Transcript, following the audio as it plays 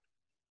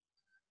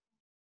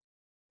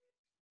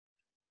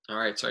All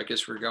right, so I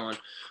guess we're going.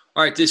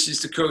 All right, this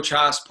is the Coach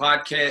Haas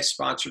podcast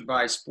sponsored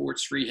by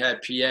Sports Rehab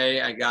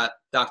PA. I got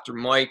Dr.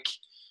 Mike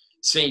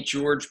St.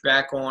 George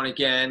back on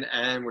again,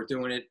 and we're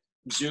doing it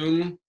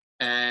Zoom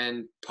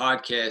and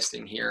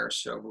podcasting here.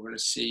 So we're going to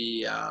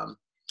see a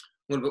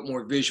little bit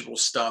more visual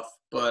stuff.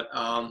 But,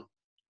 how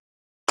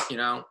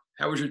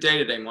was your day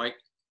today, Mike?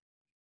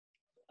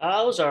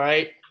 It was all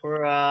right.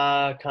 We're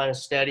kind of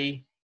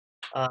steady.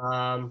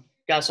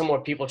 Got some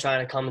more people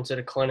trying to come into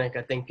the clinic.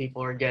 I think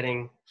people are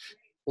getting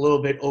a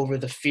little bit over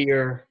the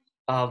fear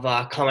of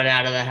coming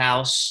out of the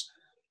house.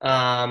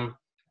 I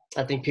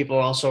think people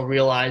are also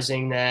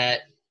realizing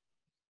that,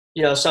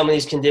 some of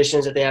these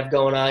conditions that they have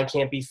going on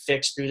can't be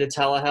fixed through the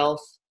telehealth,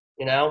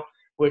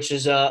 which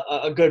is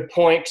a good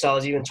point because I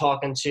was even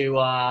talking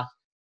to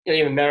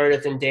even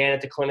Meredith and Dan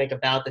at the clinic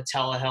about the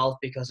telehealth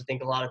because I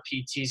think a lot of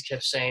PTs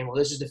kept saying, well,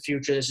 this is the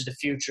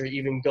future,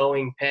 even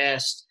going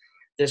past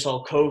this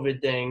whole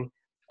COVID thing.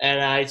 And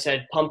I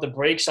said, pump the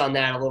brakes on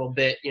that a little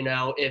bit.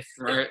 If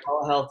Right.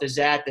 telehealth is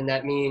that, then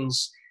that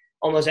means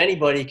almost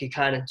anybody could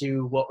kind of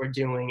do what we're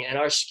doing. And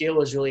our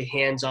skill is really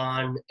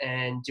hands-on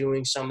and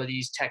doing some of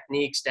these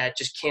techniques that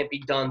just can't be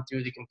done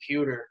through the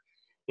computer,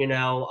 and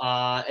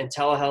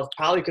telehealth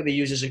probably could be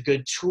used as a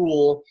good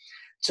tool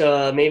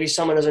to maybe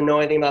someone doesn't know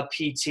anything about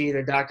PT,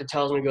 their doctor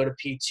tells them to go to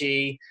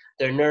PT,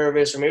 they're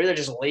nervous, or maybe they're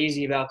just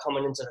lazy about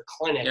coming into the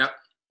clinic. Yep.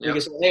 We can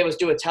Yep. say, hey, let's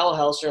do a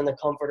telehealth so in the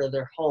comfort of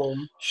their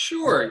home.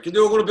 Sure. You can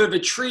do a little bit of a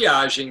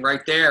triaging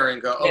right there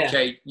and go, Yeah,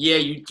 okay, yeah,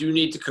 you do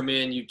need to come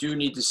in. You do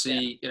need to yeah.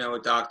 see, a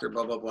doctor,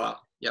 blah, blah, blah.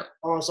 Yep.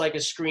 Almost like a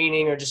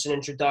screening or just an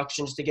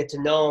introduction just to get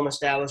to know them,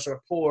 establish a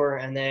rapport,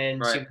 and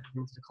then see Right. them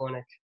into the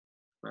clinic.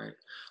 Right.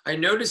 I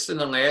noticed in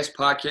the last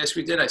podcast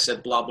we did, I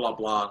said blah, blah,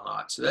 blah a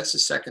lot. So that's the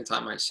second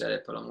time I said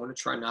it, but I'm going to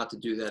try not to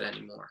do that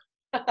anymore.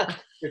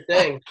 Good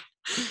thing.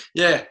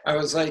 Yeah. I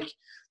was like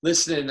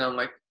listening and I'm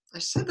like, I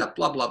said that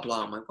blah, blah,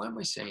 blah. I'm like, why am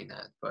I saying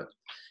that? But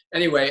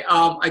anyway,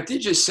 I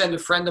did just send a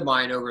friend of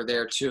mine over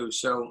there too.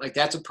 So like,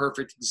 that's a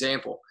perfect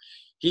example.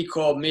 He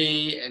called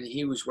me and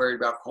he was worried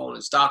about calling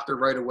his doctor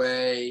right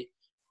away.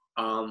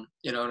 And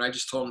I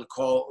just told him to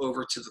call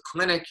over to the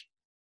clinic,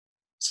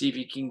 see if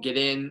he can get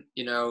in,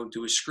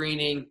 do a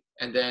screening.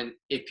 And then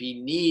if he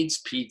needs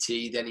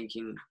PT, then he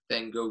can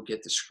then go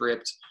get the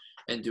script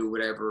and do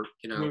whatever,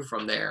 Mhm.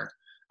 from there.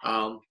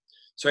 Um,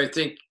 so I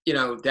think,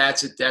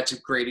 that's a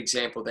great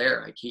example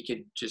there. Like he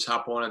could just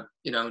hop on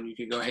and you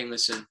could go, hey,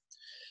 listen,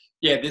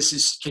 yeah,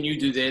 can you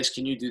do this?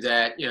 Can you do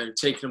that?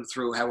 Take them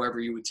through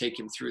however you would take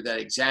him through that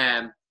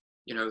exam,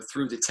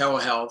 through the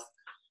telehealth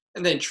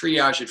and then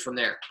triage it from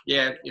there.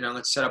 Yeah.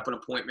 Let's set up an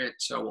appointment,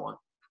 so on.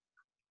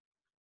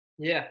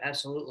 Yeah,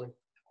 absolutely.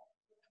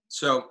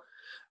 So,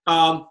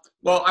 well,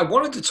 I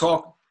wanted to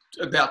talk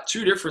about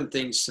two different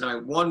things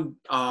tonight. One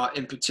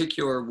in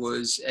particular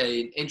was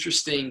an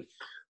interesting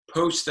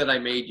post that I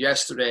made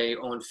yesterday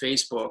on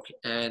Facebook,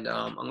 and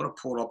I'm going to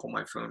pull it up on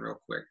my phone real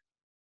quick.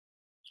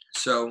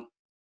 So,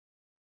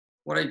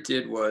 what I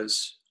did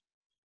was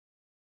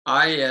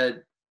I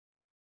had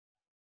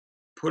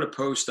put a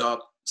post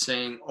up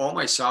saying all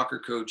my soccer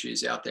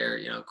coaches out there,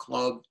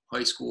 club,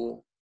 high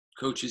school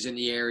coaches in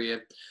the area,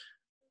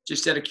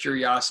 just out of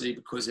curiosity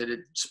because it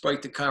had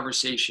spiked the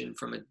conversation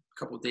from a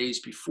couple of days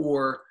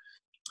before.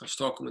 I was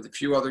talking with a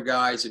few other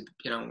guys, and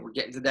we're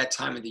getting to that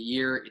time of the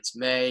year. It's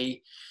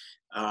May.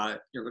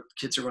 Your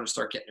kids are going to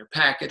start getting their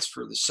packets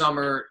for the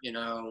summer,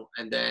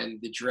 and then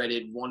the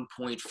dreaded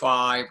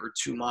 1.5 or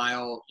 2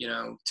 mile,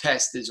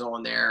 test is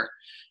on there.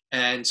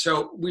 And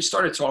so we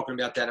started talking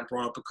about that and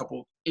brought up a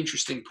couple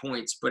interesting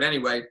points. But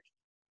anyway,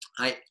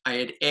 I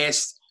had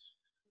asked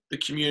the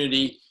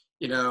community,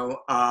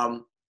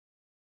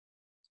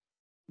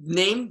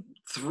 name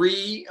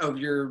three of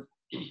your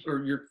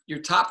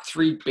top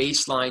three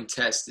baseline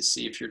tests to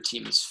see if your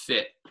team is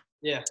fit,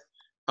 Yeah.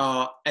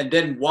 and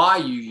then why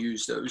you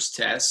use those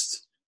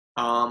tests.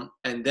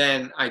 And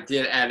then I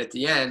did add at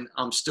the end,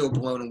 I'm still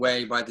blown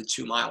away by the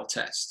 2 mile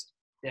test.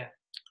 Yeah.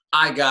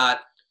 I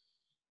got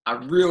a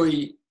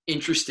really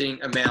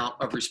interesting amount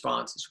of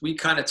responses. We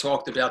kind of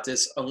talked about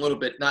this a little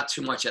bit, not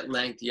too much at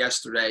length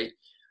yesterday,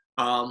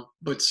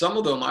 but some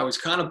of them I was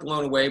kind of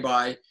blown away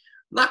by.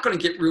 I'm not going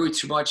to get really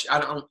too much.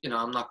 I'm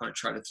not going to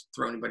try to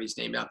throw anybody's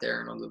name out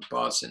there and under the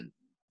bus. And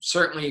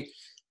certainly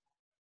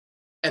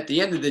at the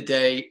end of the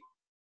day,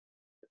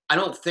 I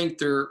don't think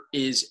there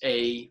is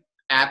a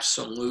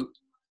absolute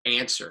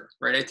answer,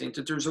 right? I think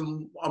that there's a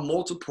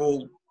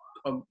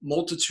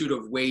multitude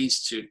of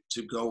ways to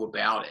go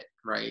about it,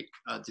 right?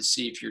 To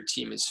see if your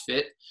team is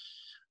fit.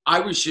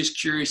 I was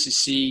just curious to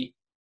see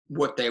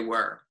what they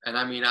were. And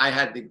I mean, I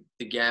had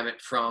the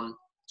gamut from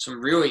some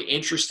really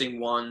interesting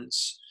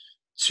ones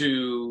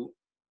to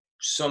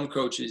some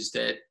coaches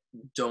that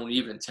don't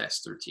even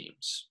test their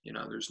teams.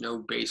 There's no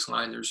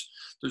baseline.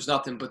 There's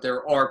nothing, but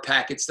there are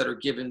packets that are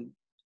given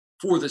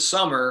for the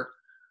summer,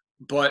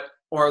 but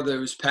are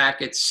those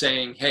packets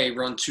saying, hey,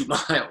 run 2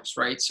 miles,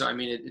 right? So, I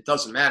mean, it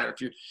doesn't matter.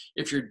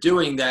 If you're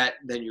doing that,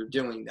 then you're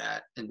doing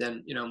that. And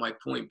then, my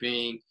point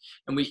being,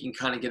 and we can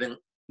kind of get a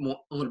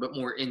little bit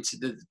more into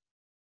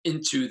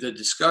into the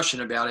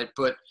discussion about it,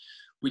 but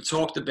we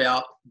talked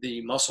about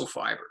the muscle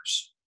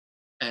fibers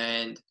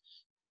and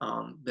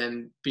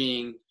them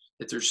being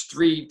that there's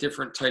 3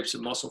 different types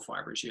of muscle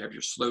fibers. You have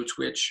your slow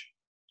twitch,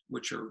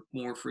 which are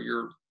more for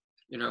your,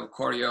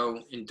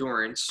 cardio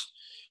endurance.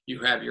 You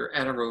have your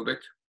anaerobic,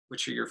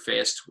 which are you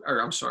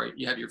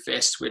have your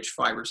fast twitch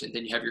fibers, and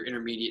then you have your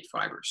intermediate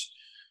fibers,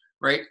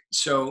 right?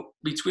 So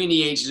between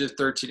the ages of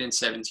 13 and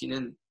 17,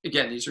 and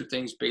again, these are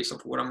things based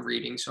off what I'm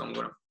reading, so I'm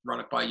going to run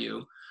it by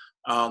you.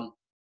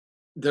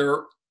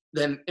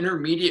 Then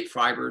intermediate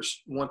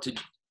fibers want to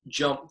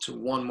jump to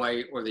one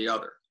way or the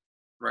other,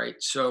 right?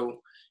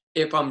 So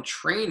if I'm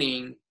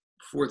training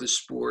for the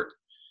sport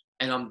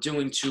and I'm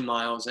doing 2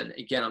 miles, and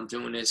again, I'm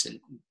doing this, and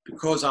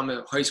because I'm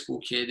a high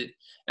school kid,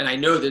 and I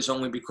know this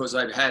only because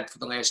I've had for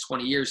the last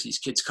 20 years, these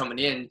kids coming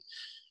in,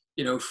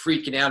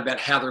 freaking out about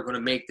how they're going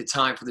to make the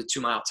time for the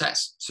 2-mile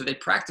test. So they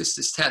practice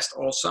this test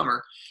all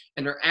summer,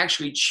 and they're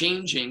actually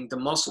changing the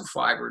muscle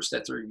fibers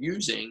that they're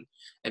using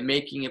and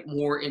making it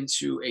more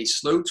into a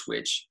slow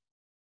twitch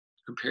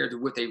compared to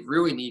what they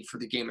really need for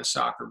the game of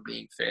soccer,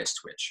 being fast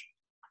twitch.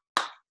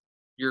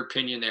 Your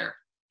opinion there?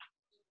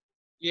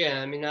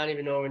 Yeah, I mean, not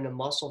even knowing the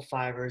muscle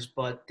fibers,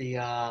 but the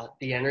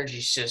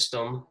energy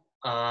system,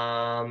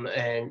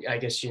 and I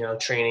guess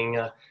training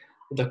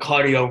the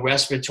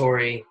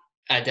cardiorespiratory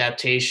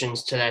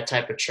adaptations to that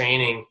type of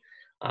training,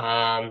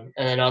 and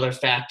then other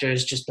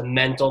factors, just the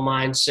mental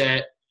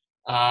mindset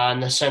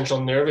and the central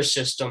nervous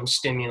system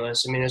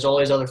stimulus. I mean, there's all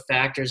these other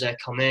factors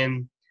that come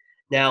in.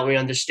 Now we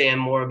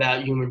understand more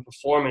about human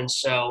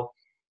performance. So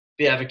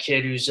if you have a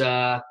kid who's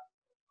any of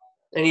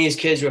these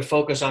kids who are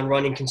focused on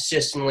running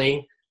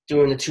consistently,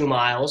 doing the 2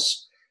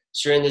 miles.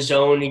 So you're in the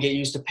zone, you get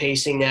used to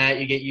pacing that,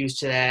 you get used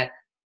to that.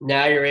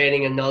 Now you're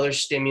adding another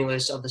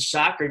stimulus of the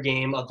soccer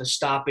game, of the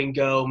stop and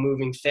go,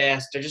 moving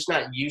fast. They're just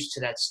not used to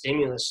that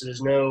stimulus. So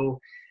there's no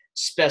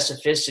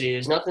specificity.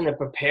 There's nothing to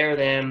prepare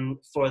them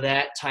for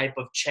that type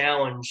of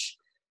challenge.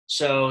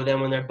 So then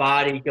when their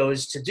body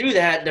goes to do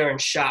that, they're in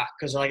shock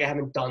because I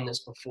haven't done this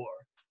before.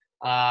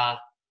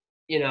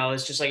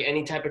 It's just like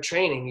any type of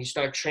training. You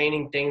start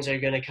training things that are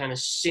going to kind of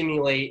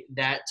simulate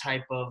that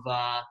type of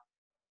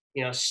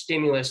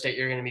stimulus that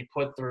you're going to be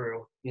put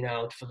through,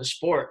 for the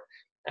sport.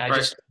 Right.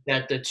 Just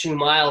that the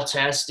 2-mile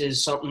test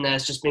is something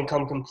that's just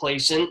become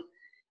complacent,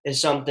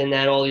 is something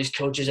that all these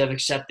coaches have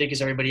accepted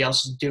because everybody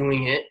else is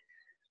doing it.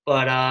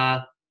 But,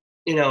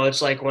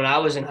 it's like when I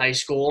was in high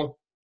school,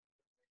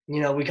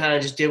 we kind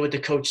of just did what the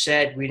coach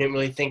said. We didn't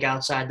really think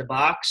outside the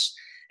box.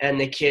 And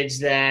the kids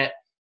that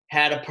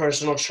had a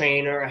personal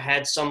trainer or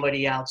had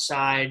somebody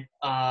outside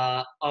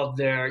of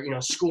their,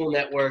 school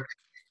network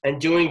and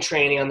doing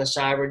training on the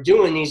side, we're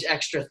doing these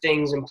extra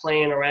things and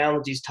playing around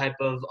with these type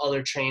of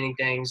other training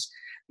things.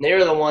 And they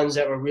were the ones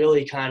that were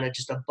really kind of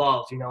just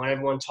above, and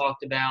everyone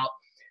talked about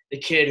the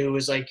kid who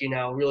was like,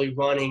 really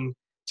running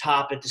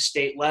top at the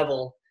state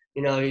level.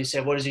 You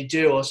said, what does he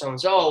do? Or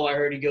someone's, I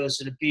heard he goes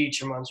to the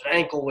beach and runs with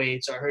ankle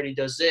weights. Or I heard he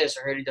does this.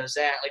 I heard he does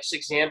that. Like just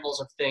examples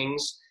of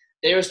things.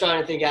 They were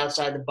starting to think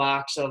outside the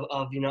box of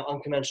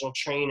unconventional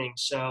training.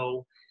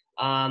 So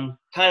kind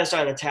of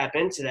starting to tap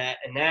into that.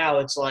 And now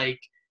it's like,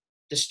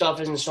 the stuff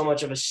isn't so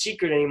much of a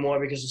secret anymore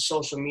because of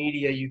social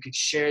media. You could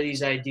share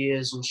these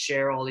ideas and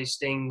share all these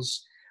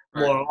things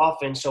more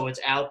often. So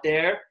it's out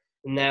there.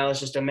 And now it's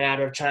just a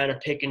matter of trying to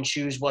pick and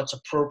choose what's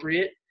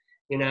appropriate,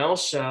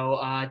 So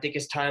I think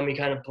it's time we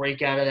kind of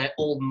break out of that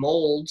old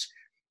mold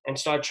and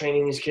start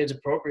training these kids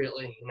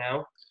appropriately,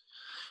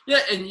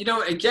 Yeah. And,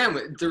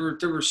 again, there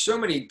were so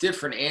many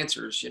different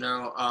answers, The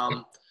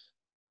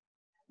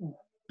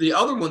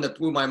other one that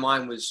blew my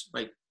mind was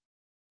like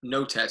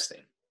no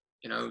testing,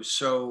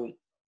 so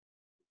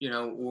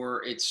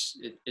or it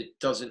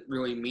doesn't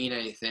really mean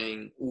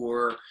anything,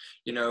 or,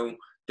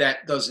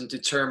 that doesn't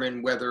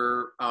determine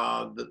whether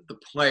the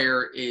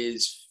player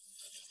is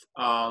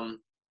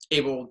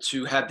able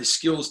to have the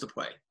skills to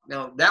play.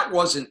 Now, that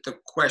wasn't the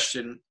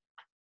question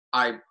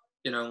I,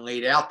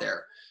 laid out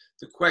there.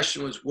 The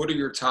question was, what are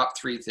your top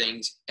 3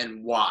 things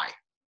and why?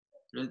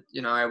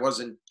 I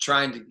wasn't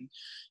trying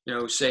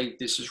to, say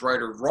this is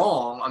right or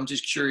wrong. I'm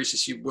just curious to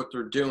see what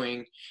they're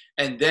doing.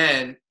 And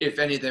then if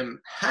any of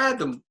them had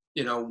them,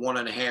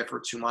 1.5 or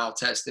 2 mile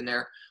test in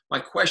there, my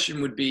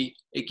question would be,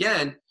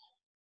 again,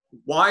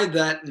 why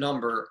that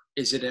number?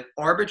 Is it an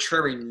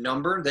arbitrary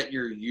number that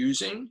you're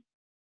using?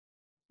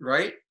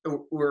 Right?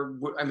 Or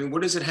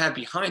what does it have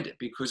behind it?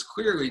 Because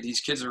clearly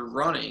these kids are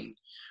running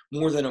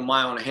more than 1.5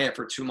 miles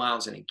or 2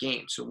 miles in a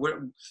game. So what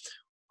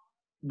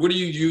are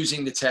you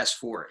using the test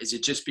for? Is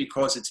it just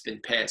because it's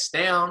been passed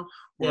down,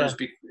 or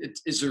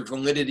is there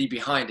validity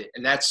behind it?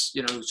 And that's,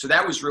 so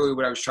that was really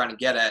what I was trying to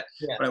get at.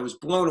 Yeah. But I was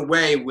blown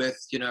away with,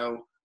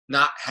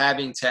 not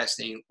having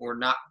testing or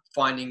not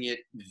finding it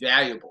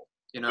valuable,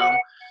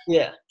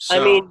 Yeah.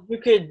 So, I mean,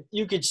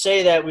 you could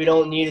say that we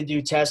don't need to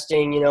do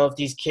testing, if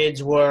these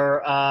kids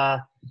were,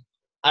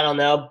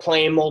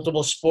 playing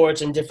multiple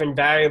sports and different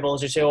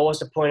variables. You say, well, what's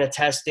the point of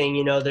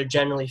testing? They're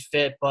generally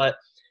fit. But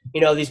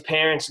these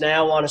parents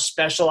now want to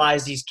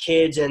specialize these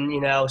kids, and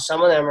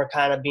some of them are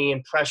kind of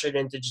being pressured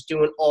into just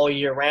doing all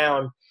year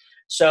round.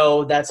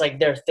 So that's like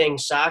their thing,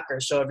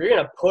 soccer. So if you're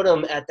going to put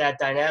them at that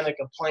dynamic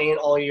of playing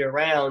all year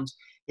round,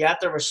 you have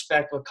to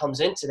respect what comes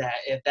into that.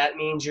 If that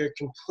means you're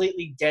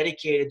completely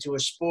dedicated to a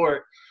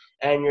sport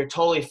and you're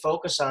totally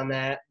focused on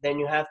that, then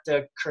you have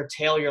to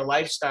curtail your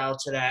lifestyle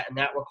to that. And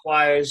that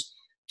requires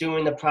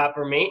doing the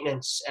proper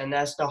maintenance. And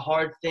that's the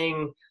hard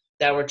thing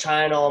that we're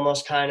trying to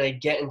almost kind of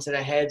get into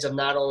the heads of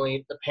not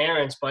only the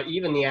parents, but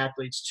even the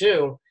athletes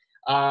too,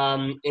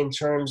 in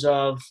terms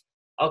of,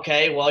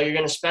 okay, well, you're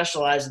going to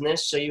specialize in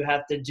this, so you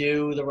have to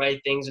do the right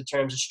things in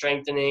terms of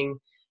strengthening,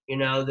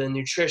 the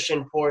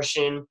nutrition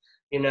portion,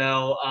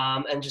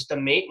 and just the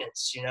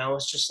maintenance.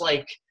 It's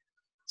like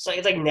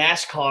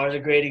NASCAR is a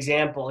great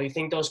example. You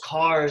think those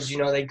cars,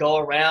 they go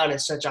around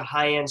at such a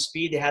high-end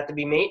speed, they have to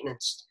be maintained.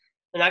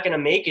 They're not going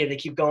to make it. They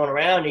keep going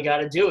around. You got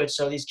to do it.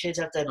 So these kids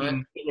have to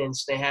be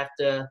maintenance. They have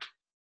to,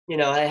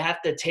 they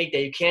have to take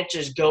that. You can't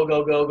just go,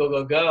 go, go, go,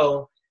 go,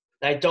 go.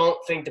 And I don't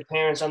think the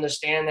parents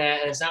understand that,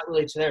 and it's not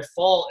really to their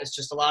fault. It's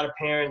just a lot of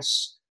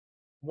parents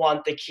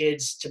want the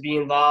kids to be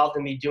involved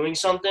and be doing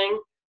something,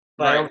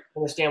 but I don't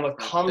understand what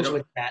comes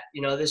with that.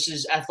 This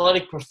is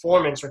athletic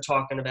performance we're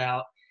talking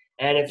about.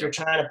 And if you're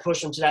trying to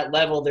push them to that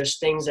level, there's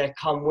things that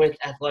come with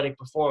athletic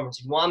performance.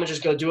 If you want them to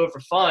just go do it for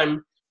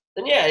fun,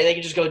 then yeah, they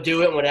can just go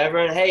do it and whatever.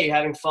 And hey, you're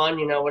having fun,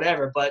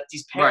 whatever. But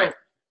these parents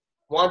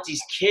want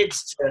these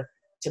kids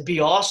to be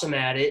awesome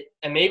at it.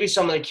 And maybe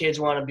some of the kids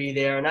want to be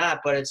there or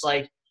not, but it's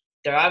like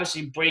they're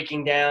obviously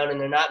breaking down and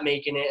they're not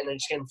making it and they're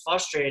just getting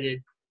frustrated.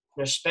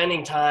 They're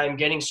spending time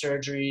getting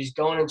surgeries,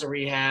 going into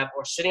rehab,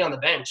 or sitting on the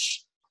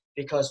bench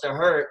because they're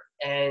hurt.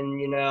 And,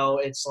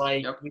 it's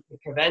like we can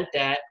prevent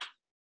that.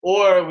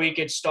 Or we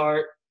could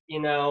start,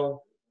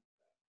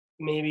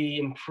 maybe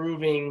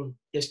improving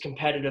this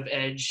competitive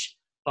edge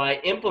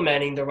by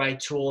implementing the right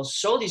tools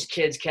so these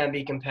kids can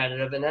be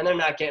competitive, and then they're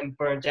not getting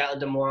burnt out and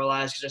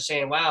demoralized because they're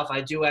saying, wow, if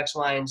I do X,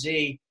 Y, and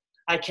Z,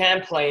 I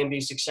can play and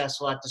be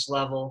successful at this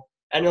level,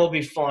 and it'll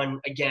be fun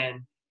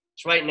again.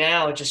 So right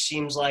now it just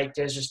seems like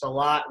there's just a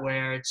lot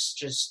where it's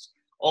just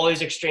all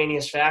these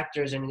extraneous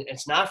factors, and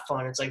it's not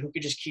fun. It's like who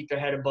could just keep their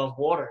head above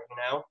water,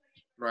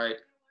 Right.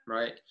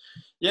 Right.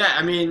 Yeah.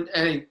 I mean,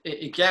 and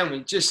again,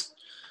 we just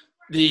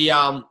the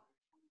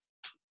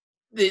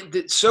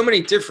so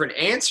many different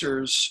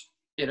answers,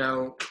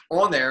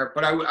 on there.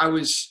 But I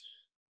was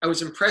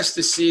impressed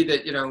to see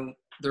that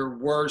there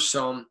were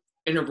some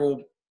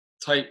interval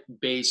type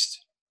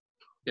based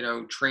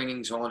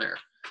trainings on there.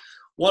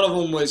 One of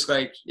them was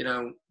like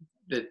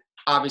that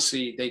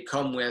obviously they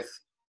come with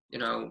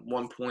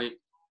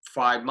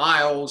 1.5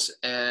 miles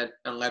at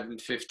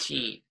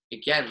 11:15.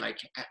 Again, like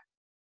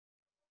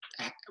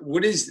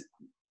what is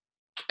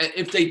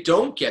if they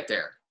don't get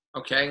there?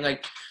 Okay,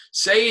 like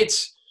say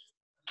it's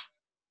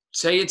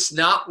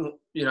not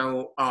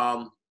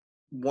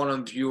one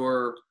of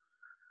your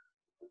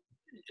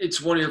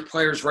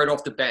players right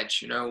off the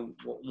bench,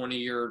 one of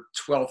your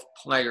 12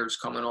 players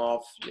coming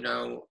off,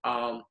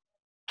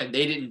 and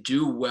they didn't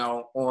do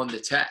well on the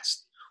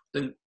test.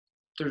 Then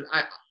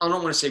I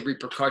don't want to say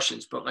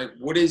repercussions, but like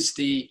what is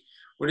the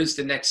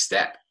next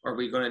step? Are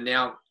we going to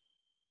now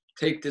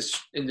take this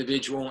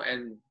individual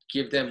and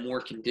give them more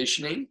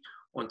conditioning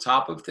on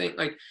top of things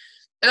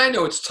and I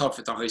know it's tough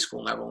at the high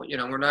school level,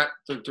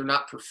 they're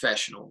not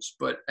professionals,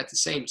 but at the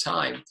same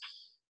time,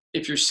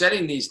 if you're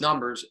setting these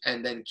numbers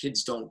and then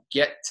kids don't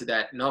get to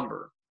that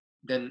number,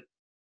 then,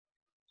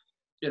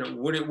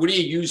 what are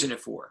you using it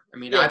for? I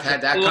mean, I've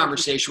had that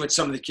conversation with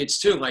some of the kids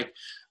too, like,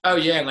 oh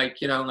yeah,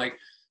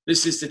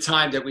 this is the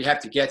time that we have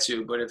to get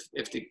to, but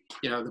if the,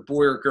 the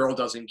boy or girl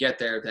doesn't get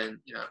there,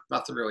 then,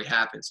 nothing really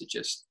happens. It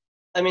just,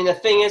 I mean, the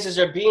thing is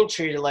they're being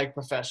treated like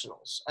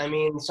professionals. I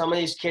mean, some of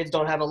these kids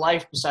don't have a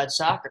life besides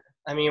soccer.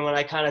 I mean, when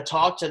I kind of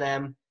talk to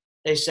them,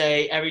 they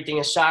say everything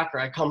is soccer.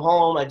 I come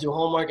home, I do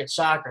homework, it's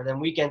soccer. Then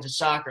weekends, it's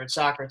soccer, it's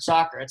soccer, it's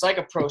soccer. It's like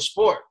a pro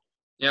sport.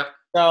 Yep.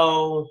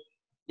 So,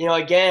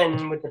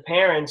 again, with the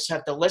parents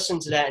have to listen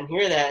to that and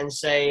hear that and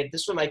say,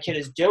 this is what my kid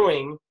is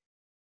doing.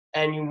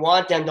 And you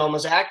want them to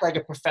almost act like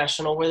a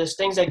professional, where there's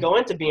things that go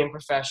into being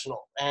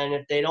professional. And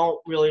if they don't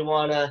really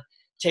want to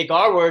take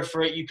our word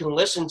for it, you can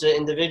listen to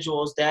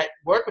individuals that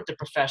work with the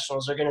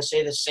professionals. They're going to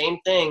say the same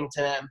thing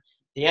to them.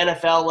 The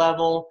NFL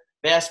level,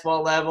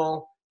 basketball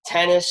level,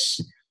 tennis.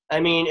 I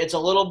mean, it's a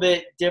little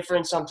bit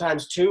different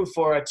sometimes too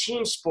for a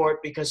team sport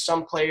because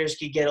some players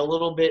could get a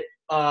little bit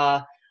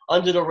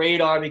under the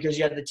radar because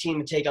you have the team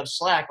to take up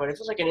slack. But if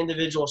it's like an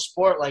individual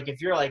sport, like if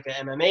you're like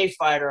an MMA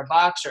fighter, a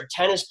boxer,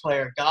 tennis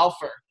player,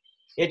 golfer,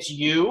 it's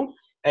you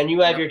and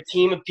you have your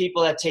team of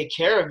people that take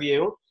care of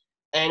you.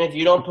 And if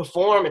you don't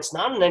perform, it's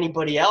not on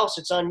anybody else.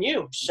 It's on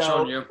you.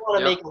 So if you want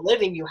to make a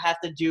living, you have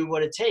to do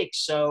what it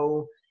takes.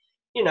 So,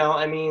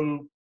 I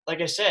mean,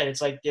 like I said,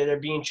 it's like they're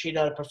being treated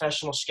on a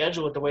professional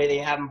schedule with the way they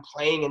have them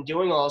playing and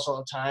doing all this all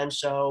the time.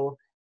 So,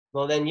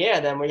 well, then we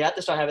have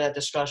to start having that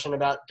discussion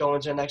about going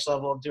to the next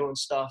level of doing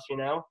stuff,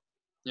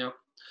 Yeah.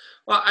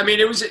 Well, I mean,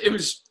 it was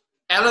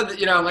out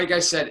of like I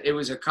said, it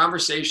was a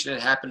conversation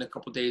that happened a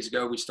couple of days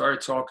ago. We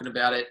started talking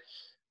about it.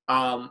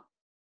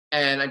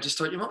 And I just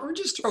thought, let me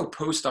just throw a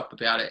post up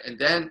about it. And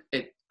then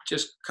it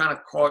just kind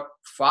of caught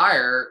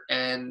fire,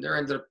 and there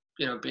ended up,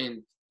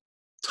 being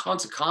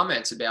tons of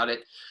comments about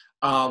it.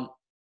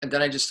 And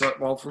then I just thought,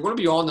 well, if we're going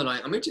to be on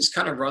tonight, let me just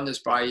kind of run this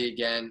by you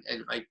again.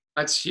 And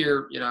let's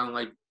hear,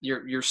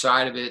 your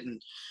side of it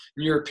and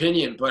your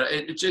opinion. But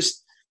it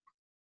just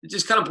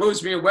kind of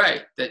blows me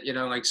away that,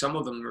 some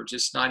of them are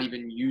just not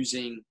even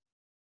using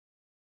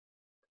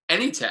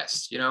any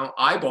test,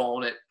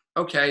 eyeballing it.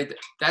 Okay,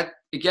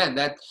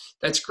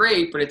 that's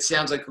great, but it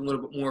sounds like a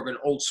little bit more of an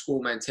old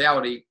school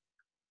mentality.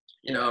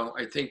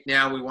 I think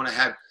now we want to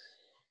have,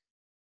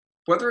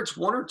 whether it's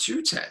one or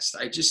two tests,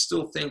 I just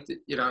still think that,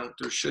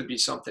 there should be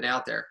something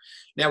out there.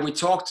 Now, we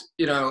talked,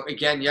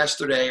 again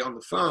yesterday on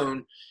the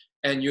phone,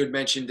 and you had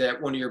mentioned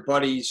that one of your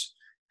buddies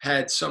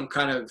had some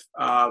kind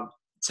of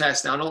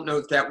test. Now, I don't know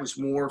if that was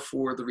more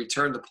for the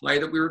return to play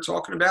that we were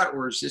talking about,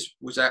 or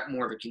was that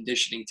more of a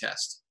conditioning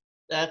test?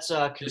 That's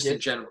just in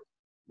general.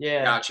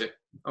 Yeah. Gotcha.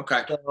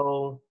 Okay.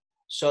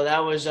 So that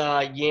was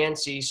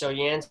Yancey. So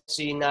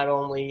Yancey not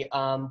only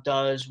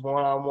does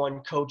one-on-one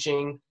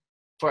coaching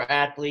for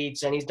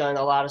athletes, and he's done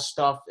a lot of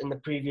stuff in the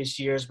previous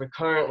years, but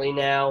currently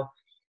now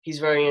he's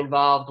very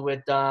involved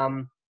with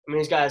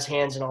he's got his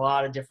hands in a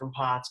lot of different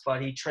pots,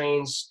 but he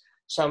trains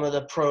some of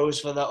the pros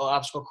for the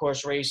obstacle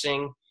course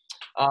racing.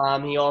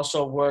 He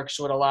also works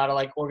with a lot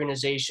of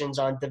organizations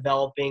on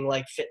developing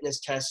fitness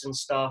tests and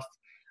stuff.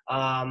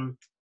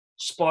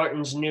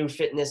 Spartan's new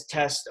fitness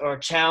test or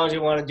challenge they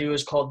want to do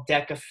is called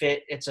DecaFit.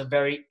 It's a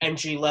very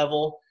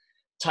entry-level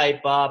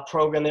type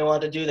program they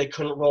wanted to do. They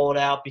couldn't roll it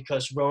out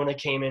because Rona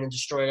came in and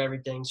destroyed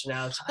everything. So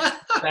now it's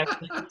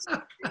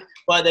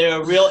but they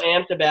were real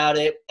amped about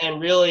it.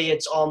 And really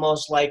it's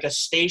almost like a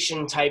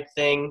station type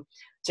thing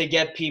to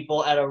get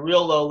people at a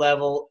real low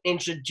level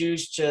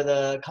introduced to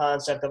the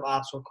concept of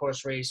obstacle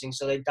course racing.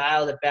 So they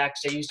dialed it back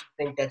because they used to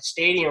think that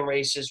stadium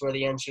races were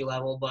the entry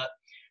level, but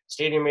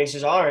stadium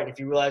races aren't. If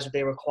you realize what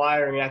they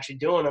require and you're actually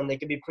doing them, they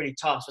can be pretty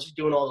tough, especially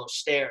doing all those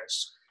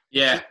stairs.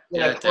 Yeah.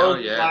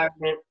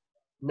 Environment,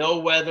 no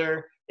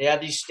weather. They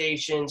have these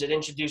stations. It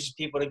introduces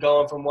people to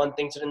going from one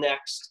thing to the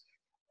next.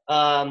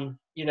 And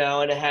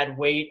it had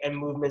weight and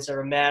movements that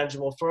are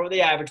manageable for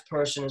the average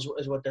person is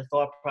what their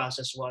thought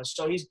process was.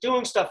 So he's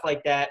doing stuff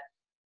like that,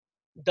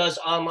 does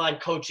online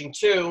coaching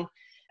too,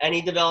 and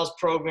he develops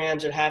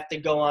programs that have to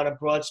go on a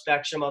broad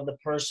spectrum of the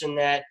person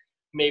that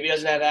maybe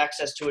doesn't have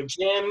access to a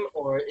gym,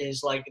 or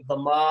is like the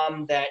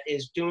mom that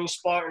is doing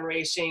Spartan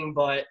racing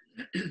but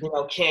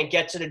can't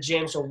get to the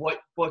gym. So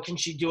what can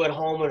she do at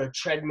home with a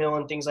treadmill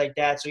and things like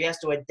that? So he has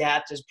to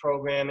adapt his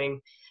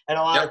programming, and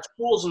a lot of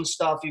tools and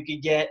stuff you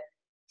could get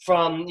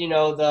from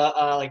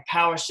the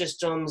Power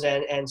Systems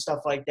and stuff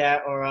like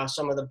that, or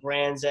some of the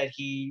brands that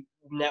he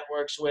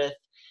networks with.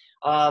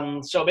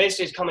 So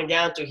basically it's coming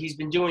down to he's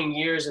been doing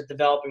years of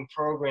developing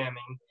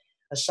programming.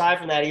 Aside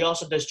from that, he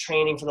also does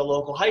training for the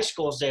local high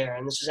schools there,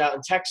 and this is out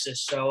in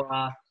Texas. So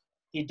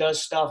he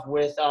does stuff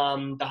with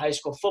the high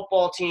school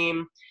football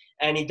team,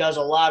 and he does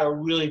a lot of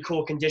really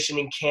cool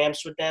conditioning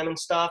camps with them and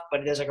stuff,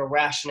 but there's a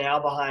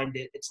rationale behind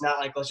it. It's not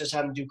like, let's just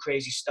have him do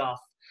crazy stuff.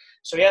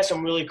 So he has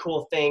some really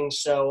cool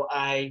things. So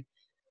I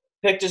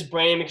picked his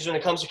brain because when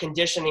it comes to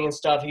conditioning and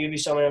stuff, he would be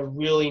someone that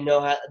really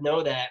know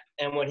that.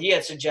 And what he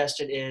had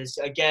suggested is,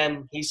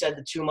 again, he said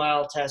the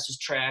 2-mile test is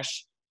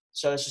trash.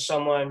 So this is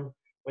someone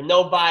with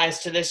no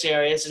bias to this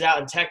area. This is out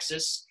in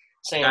Texas.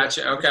 Saying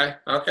gotcha.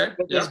 Okay.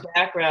 With his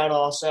background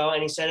also,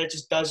 and he said it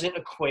just doesn't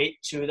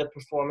equate to the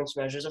performance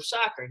measures of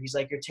soccer. He's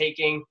like, you're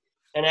taking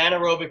an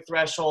anaerobic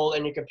threshold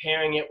and you're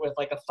comparing it with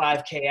a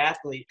 5K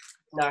athlete.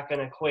 Not going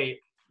to equate.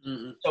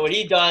 Mm-hmm. So what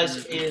he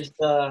does is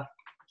the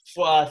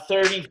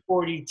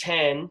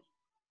 30-40-10,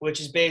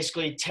 which is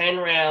basically 10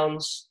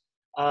 rounds.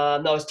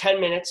 It's 10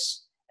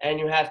 minutes, and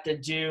you have to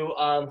do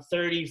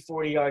 30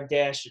 40-yard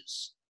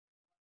dashes.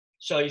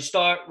 So you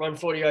start, run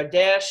 40-yard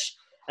dash,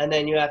 and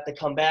then you have to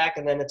come back,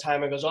 and then the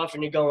timer goes off,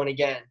 and you're going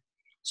again.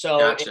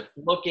 So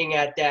looking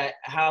at that,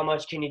 how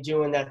much can you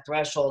do in that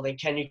threshold, and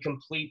can you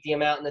complete the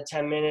amount in the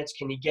 10 minutes?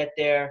 Can you get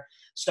there?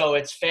 So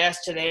it's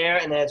fast to there,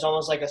 and then it's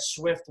almost like a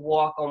swift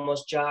walk,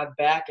 almost jog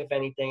back, if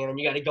anything, and then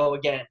you got to go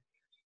again.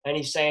 And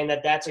he's saying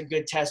that that's a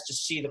good test to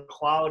see the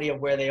quality of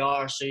where they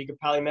are. So you could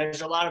probably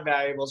measure a lot of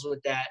variables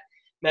with that.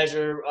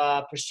 Measure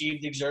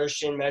perceived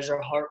exertion,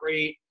 measure heart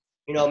rate,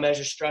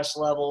 measure stress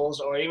levels,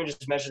 or even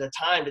just measure the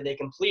time did they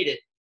complete it,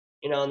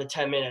 in the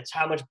 10 minutes.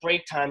 How much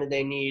break time did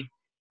they need?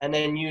 And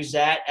then use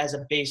that as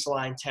a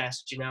baseline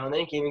test, and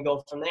then you can even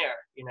go from there,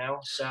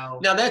 So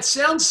now that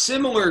sounds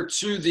similar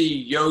to the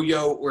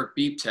yo-yo or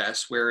beep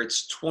test, where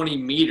it's 20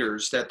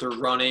 meters that they're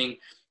running,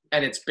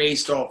 and it's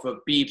based off of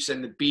beeps,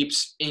 and the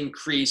beeps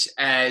increase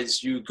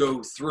as you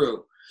go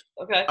through.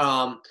 Okay.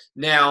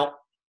 Now,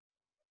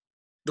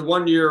 the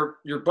one your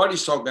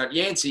buddy's talking about,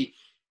 Yancey,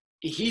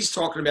 he's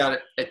talking about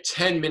a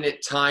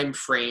 10-minute time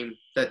frame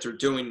that they're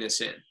doing this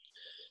in.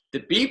 The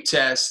beep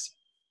test,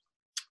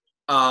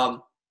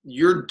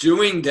 you're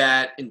doing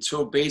that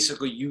until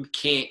basically you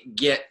can't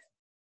get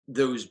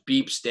those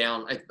beeps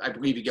down. I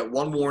believe you get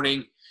one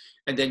warning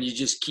and then you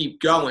just keep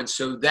going.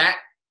 So that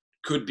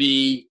could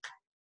be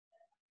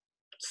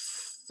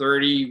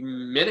 30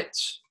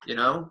 minutes,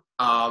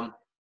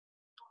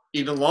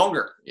 even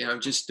longer,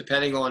 just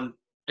depending on,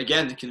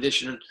 again, the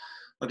condition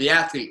of the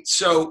athlete.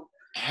 So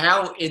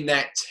how in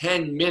that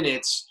 10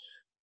 minutes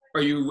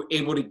are you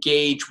able to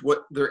gauge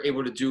what they're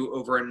able to do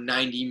over a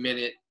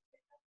 90-minute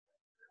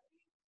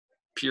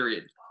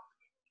period?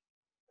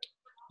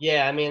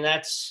 Yeah, I mean,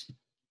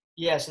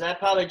 so that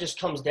probably just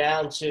comes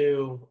down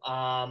to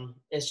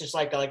it's just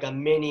like a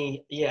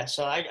mini,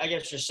 so I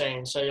get what you're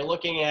saying. So you're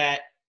looking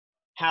at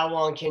how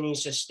long can you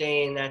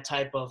sustain that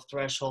type of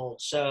threshold.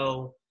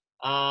 So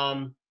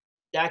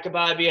that could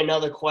probably be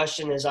another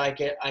question is I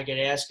could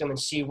ask him and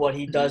see what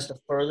he does to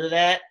further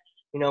that,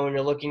 when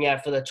you're looking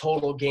at for the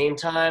total game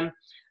time.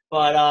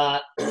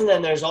 But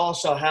then there's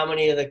also how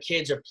many of the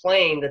kids are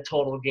playing the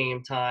total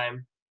game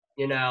time,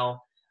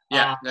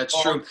 Yeah, that's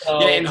true.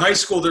 Yeah, in high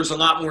school, there's a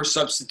lot more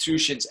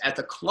substitutions. At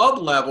the club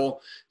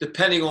level,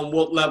 depending on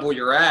what level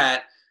you're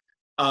at.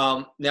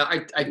 Now,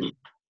 I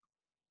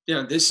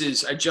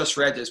just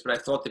read this, but I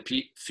thought that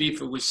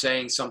FIFA was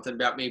saying something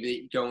about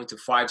maybe going to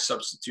 5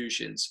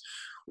 substitutions,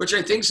 which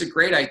I think is a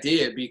great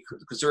idea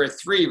because there are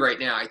 3 right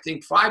now. I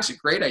think 5 is a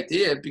great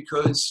idea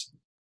because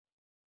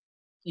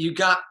you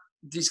got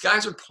these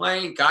guys are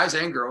playing, guys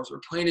and girls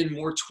are playing in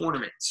more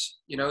tournaments.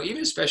 Even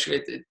especially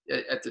at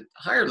the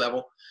higher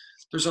level.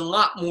 There's a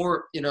lot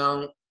more,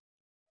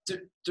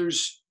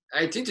 there's,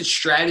 I think the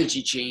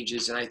strategy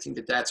changes, and I think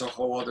that that's a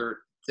whole other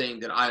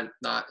thing that I'm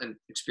not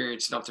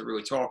experienced enough to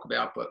really talk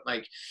about. But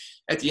like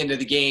at the end of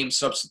the game,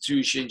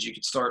 substitutions, you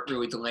could start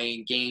really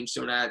delaying games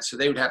doing that. So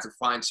they would have to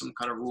find some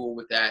kind of rule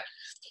with that.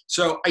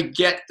 So I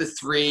get the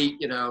 3,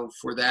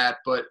 for that,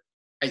 but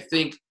I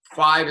think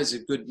 5 is a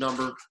good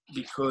number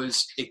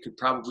because it could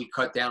probably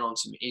cut down on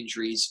some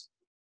injuries,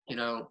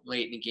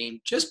 late in the game,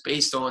 just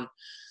based on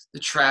the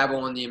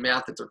travel and the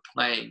amount that they're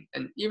playing.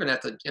 And even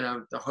at the,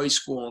 the high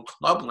school and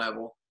club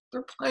level,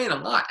 they're playing a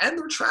lot and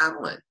they're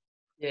traveling.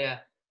 Yeah.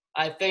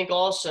 I think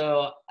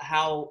also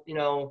how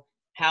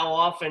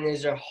often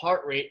is their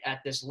heart rate at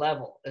this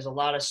level? There's a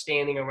lot of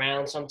standing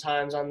around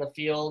sometimes on the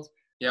field.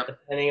 Yep.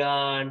 Depending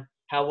on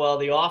how well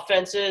the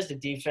offense is, the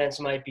defense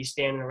might be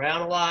standing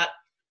around a lot.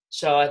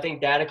 So I think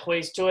that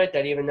equates to it,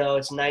 that even though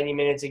it's 90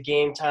 minutes of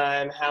game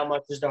time, how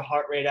much is their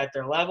heart rate at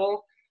their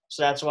level?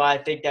 So that's why I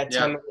think that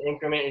 10-minute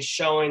increment is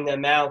showing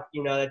them out,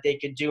 that they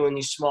could do in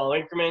these small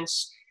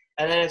increments.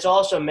 And then it's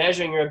also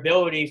measuring your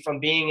ability from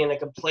being in a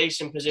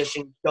complacent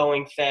position,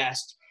 going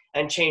fast,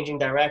 and changing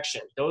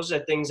direction. Those are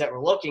things that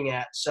we're looking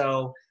at.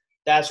 So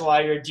that's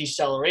why your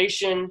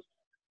deceleration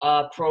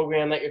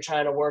program that you're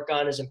trying to work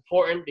on is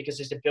important,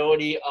 because it's the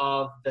ability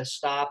of the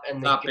stop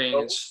and the stopping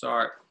and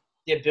start.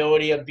 The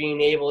ability of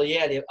being able,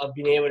 of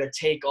being able to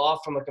take off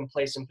from a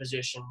complacent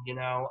position,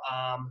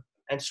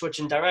 and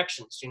switching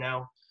directions,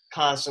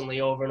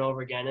 constantly over and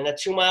over again. And a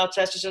 2-mile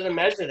test just doesn't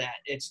measure that.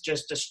 It's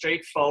just a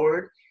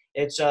straightforward.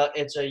 It's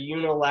a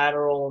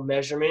unilateral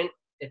measurement.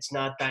 It's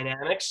not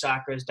dynamic.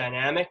 Soccer is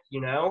dynamic,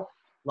 a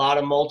lot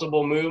of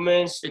multiple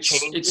movements.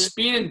 It's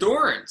speed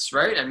endurance,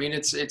 right? I mean,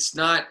 it's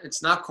not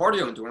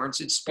cardio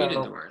endurance. It's speed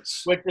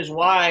endurance. Which is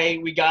why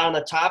we got on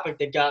the topic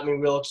that got me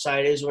real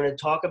excited is when I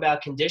talk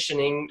about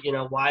conditioning,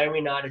 why are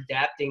we not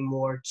adapting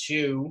more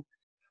to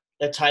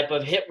the type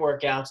of HIIT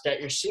workouts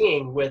that you're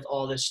seeing with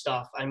all this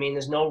stuff? I mean,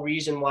 there's no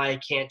reason why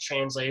it can't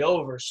translate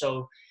over.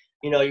 So,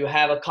 you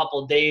have a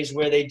couple days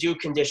where they do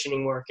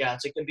conditioning workouts.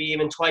 It could be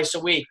even twice a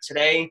week.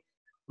 Today,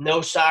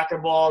 no soccer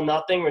ball,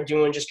 nothing. We're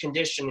doing just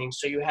conditioning.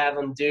 So you have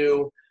them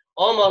do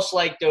almost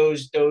like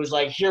those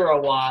like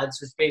hero wads,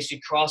 which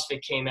basically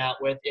CrossFit came out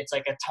with. It's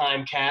like a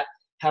time cap.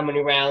 How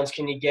many rounds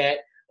can you get?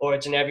 Or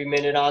it's an every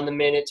minute on the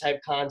minute type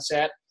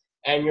concept.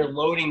 And you're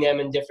loading them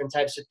in different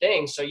types of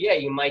things. So, yeah,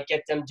 you might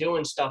get them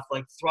doing stuff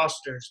like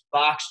thrusters,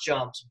 box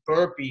jumps,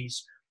 burpees,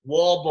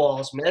 wall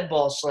balls, med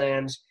ball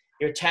slams.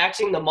 You're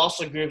taxing the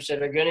muscle groups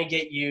that are going to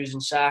get used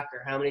in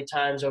soccer. How many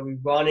times are we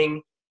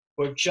running?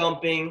 We're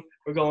jumping.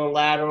 We're going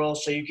lateral.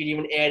 So you could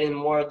even add in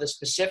more of the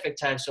specific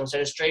types. So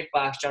instead of straight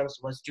box jumps,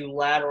 let's do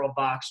lateral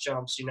box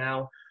jumps,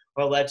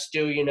 or let's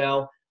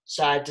do,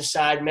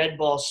 side-to-side med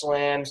ball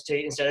slams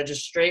instead of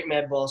just straight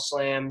med ball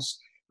slams.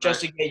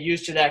 Just to get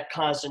used to that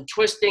constant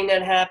twisting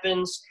that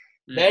happens.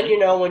 Mm-hmm.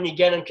 Then, when you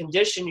get in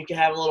condition, you can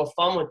have a little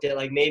fun with it.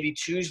 Like maybe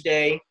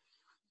Tuesday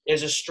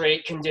is a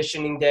straight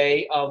conditioning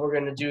day. We're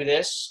going to do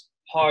this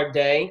hard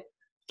day.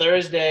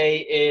 Thursday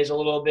is a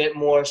little bit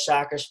more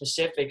soccer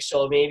specific.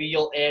 So maybe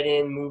you'll add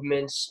in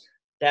movements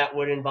that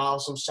would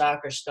involve some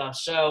soccer stuff.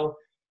 So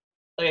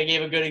like I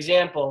gave a good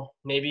example.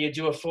 Maybe you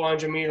do a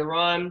 400-meter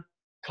run,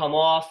 come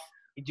off,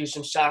 you do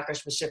some soccer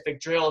specific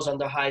drills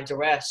under high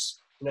duress.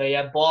 You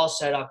have balls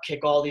set up,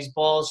 kick all these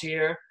balls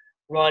here,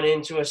 run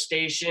into a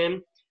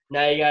station.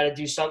 Now you got to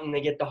do something to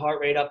get the heart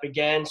rate up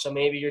again. So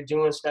maybe you're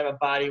doing some type of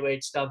body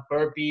weight stuff,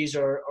 burpees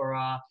or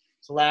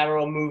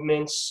lateral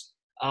movements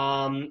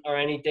or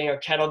anything, or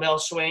kettlebell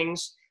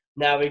swings.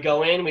 Now we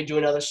go in, we do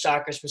another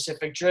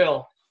soccer-specific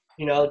drill.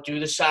 do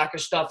the soccer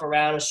stuff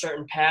around a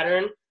certain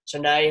pattern. So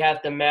now you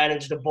have to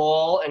manage the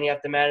ball and you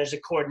have to manage the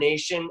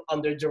coordination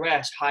under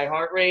duress, high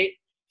heart rate,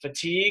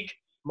 fatigue,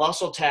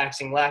 muscle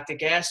taxing,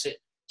 lactic acid.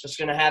 So it's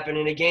going to happen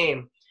in a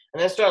game.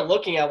 And then start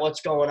looking at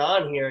what's going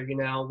on here.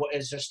 What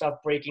is there stuff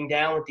breaking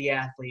down with the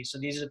athlete? So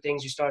these are the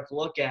things you start to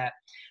look at.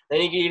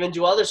 Then you can even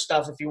do other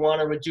stuff if you want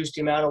to reduce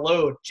the amount of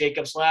load.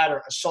 Jacob's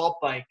ladder, assault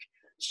bike.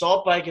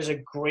 Assault bike is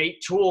a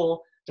great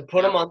tool to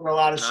put them under a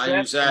lot of stress. I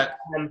use that.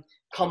 And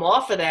come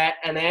off of that,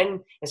 and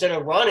then instead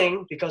of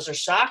running, because they're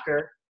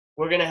soccer,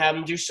 we're going to have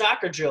them do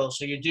soccer drills.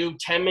 So you do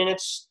 10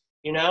 minutes,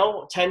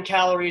 10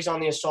 calories on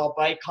the assault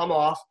bike, come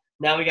off.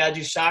 Now we got to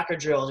do soccer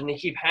drills. And you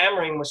keep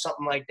hammering with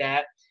something like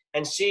that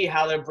and see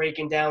how they're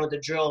breaking down with the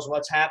drills,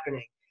 what's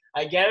happening.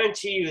 I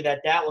guarantee you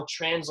that will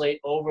translate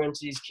over into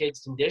these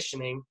kids'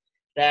 conditioning,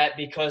 that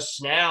because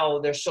now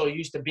they're so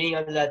used to being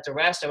under that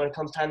duress that when it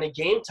comes time to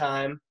game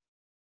time,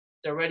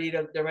 they're ready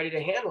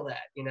to handle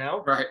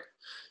that, Right.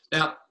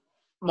 Now,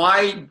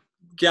 my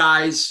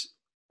guys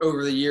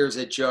over the years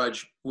at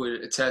Judge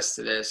would attest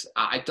to this.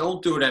 I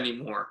don't do it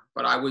anymore,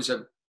 but I was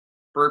a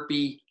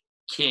burpee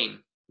king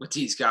with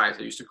these guys.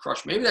 I used to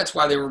crush. Maybe that's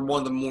why they were one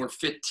of the more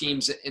fit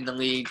teams in the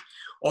league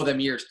all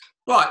them years.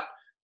 But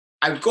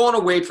I've gone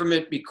away from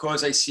it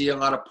because I see a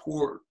lot of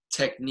poor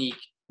technique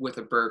with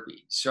a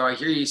burpee. So I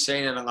hear you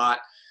saying it a lot.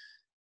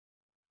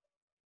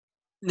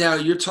 Now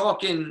you're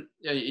talking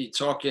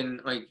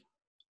like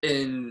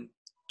in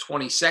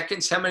 20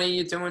 seconds. How many are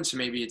you doing? So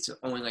maybe it's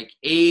only like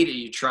 8. Are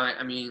you trying?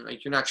 I mean,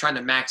 like you're not trying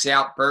to max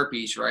out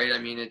burpees, right? I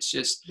mean, it's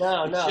just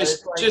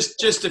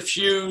just a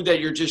few that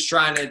you're just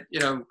trying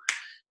to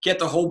get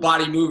the whole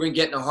body moving,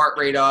 getting the heart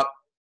rate up.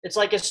 It's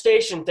like a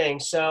station thing.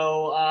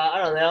 So I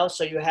don't know.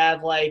 So you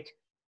have like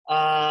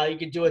you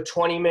could do a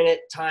 20-minute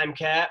time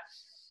cap,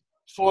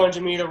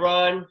 400-meter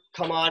run,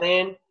 come on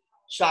in,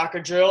 soccer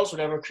drills,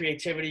 whatever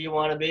creativity you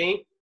want to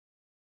be.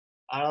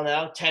 I don't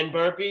know, 10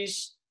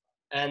 burpees,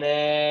 and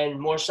then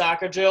more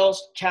soccer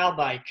drills, cow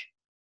bike.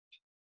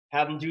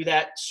 Have them do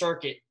that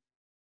circuit,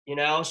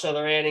 so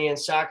they're adding in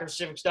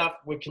soccer-specific stuff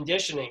with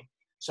conditioning.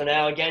 So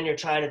now, again, you're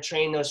trying to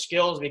train those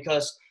skills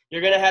because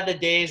you're going to have the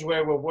days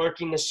where we're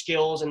working the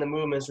skills and the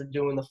movements. We're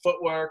doing the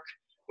footwork.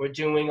 We're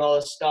doing all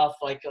this stuff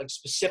like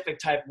specific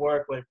type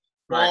work with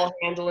ball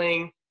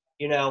handling,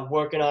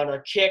 working on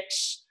our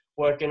kicks,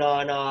 working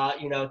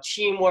on,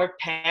 teamwork,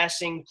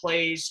 passing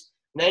plays.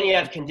 And then you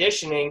have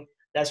conditioning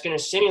that's going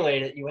to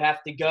simulate it. You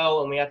have to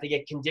go and we have to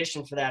get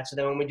conditioned for that. So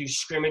then when we do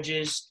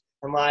scrimmages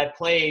and live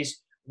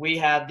plays, we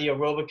have the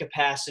aerobic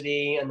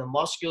capacity and the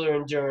muscular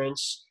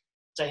endurance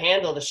to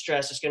handle the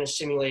stress that's going to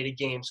simulate a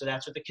game. So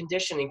that's what the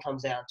conditioning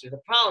comes down to.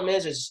 The problem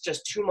is it's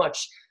just too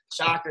much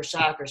soccer.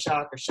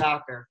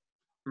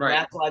 Right. And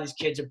that's why these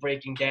kids are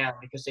breaking down,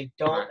 because they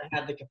don't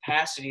have the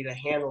capacity to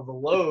handle the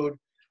load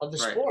of the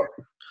sport.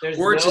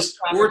 Or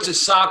it's a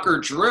soccer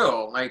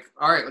drill. Like,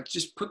 all right, let's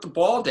just put the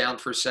ball down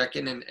for a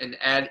second and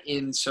add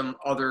in some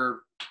other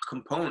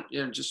component,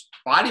 just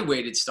body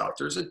weighted stuff.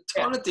 There's a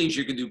ton of things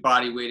you can do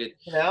body weighted.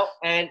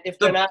 And if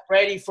they're not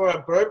ready for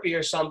a burpee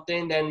or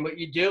something, then what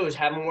you do is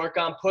have them work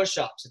on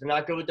push-ups. If they're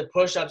not good with the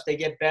push-ups, they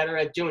get better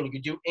at doing. You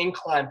could do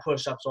incline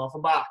push-ups off a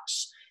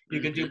box. You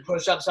could do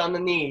push-ups on the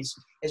knees.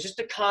 It's just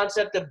the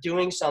concept of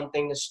doing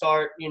something to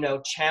start,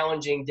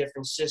 challenging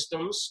different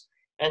systems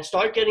and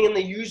start getting them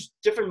to use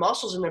different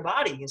muscles in their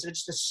body instead of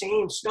just the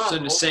same stuff. So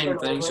the same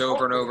things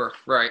over and over.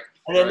 Right.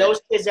 And then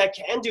those kids that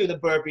can do the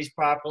burpees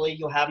properly,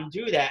 you'll have them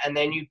do that. And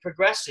then you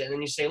progress it. And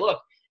then you say,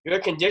 look, your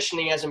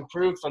conditioning has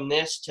improved from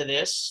this to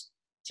this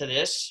to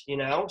this,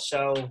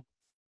 So,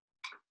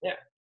 yeah.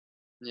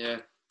 Yeah.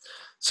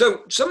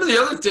 So some of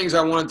the other things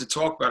I wanted to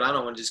talk about, I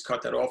don't want to just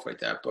cut that off like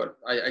that, but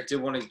I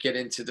did want to get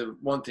into the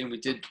one thing we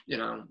did,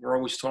 we're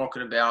always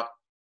talking about,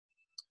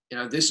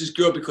 this is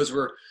good because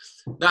we're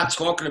not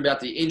talking about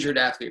the injured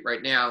athlete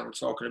right now. We're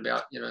talking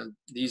about,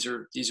 these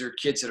are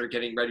kids that are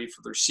getting ready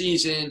for their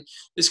season.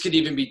 This could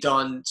even be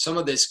done. Some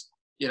of this,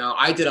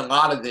 I did a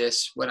lot of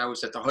this when I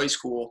was at the high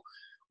school.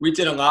 We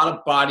did a lot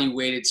of body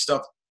weighted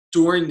stuff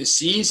during the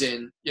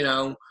season,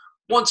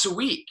 once a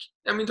week.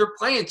 I mean, they're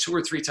playing 2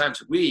 or 3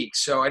 times a week,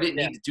 so I didn't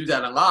need to do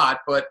that a lot.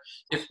 But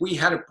if we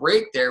had a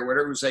break there where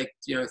it was like,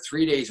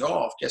 3 days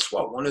off, guess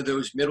what? One of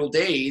those middle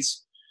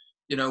days,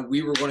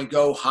 we were going to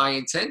go high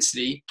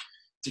intensity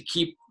to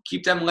keep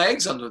them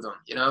legs under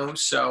them,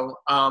 So,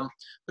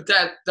 but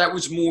that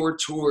was more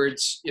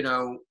towards,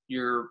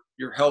 your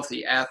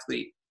healthy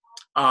athlete.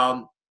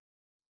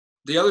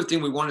 The other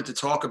thing we wanted to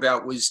talk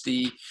about was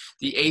the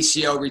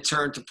ACL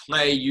return to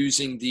play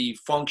using the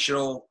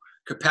functional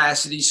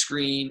capacity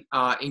screen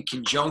in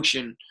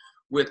conjunction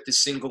with the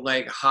single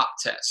leg hop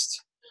test.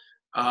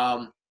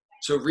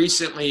 So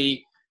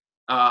recently,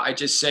 I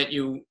just sent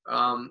you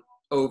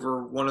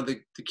over one of the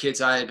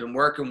kids I had been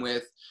working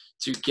with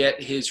to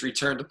get his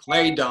return to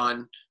play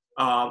done.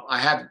 I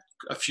have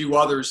a few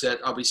others that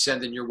I'll be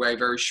sending your way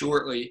very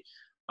shortly.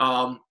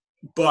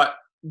 But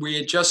we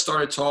had just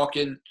started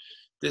talking.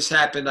 This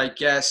happened, I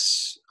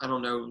guess, I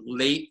don't know,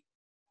 late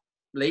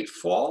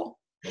fall.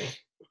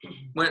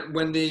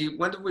 When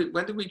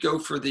did we go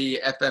for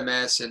the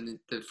FMS and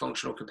the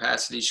functional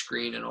capacity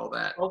screen and all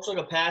that?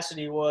 Functional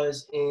capacity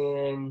was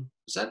in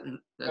Is that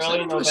early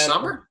over the November.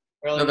 summer?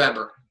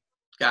 November.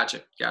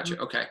 Gotcha.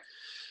 Mm-hmm. Okay.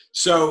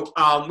 So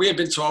we had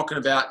been talking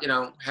about,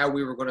 how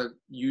we were going to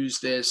use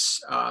this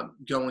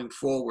going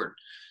forward.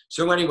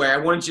 So anyway, I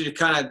wanted you to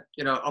kind of,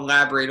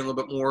 elaborate a little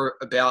bit more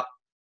about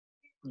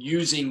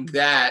using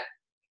that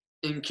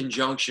in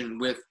conjunction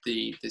with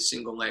the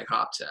single leg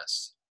hop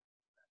test.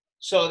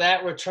 So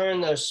that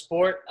return to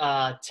sport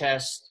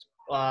test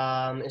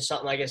is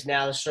something I guess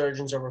now the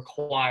surgeons are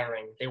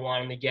requiring. They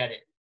want them to get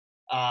it.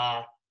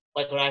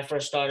 Like when I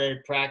first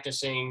started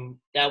practicing,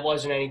 that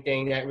wasn't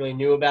anything that I really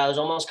knew about. It was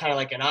almost kind of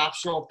like an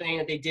optional thing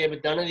that they did,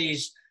 but none of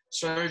these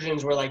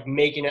surgeons were like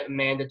making it a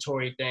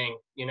mandatory thing,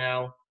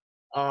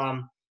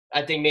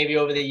 I think maybe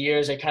over the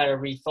years they kind of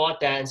rethought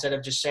that instead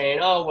of just saying,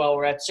 oh, well,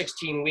 we're at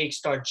 16 weeks,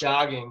 start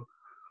jogging,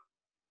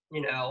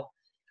 you know.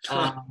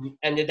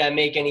 And did that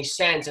make any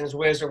sense? And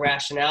where's the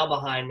rationale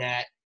behind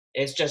that?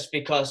 It's just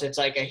because it's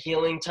like a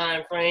healing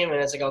time frame,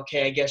 and it's like,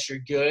 okay, I guess you're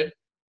good.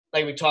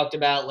 Like we talked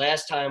about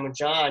last time with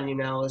John,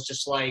 it's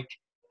just like,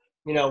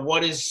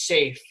 what is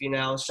safe,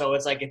 So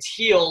it's like it's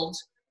healed,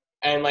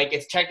 and like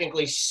it's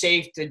technically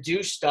safe to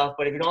do stuff,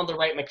 but if you don't have the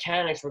right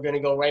mechanics, we're going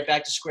to go right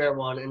back to square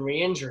one and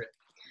re-injure it.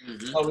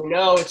 Mm-hmm. So we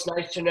know it's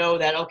nice to know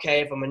that,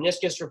 okay, if a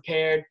meniscus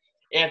repaired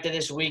after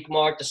this week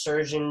mark, the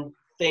surgeon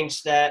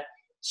thinks that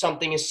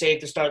something is safe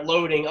to start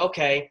loading,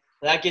 okay,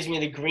 that gives me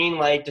the green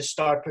light to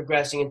start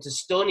progressing and to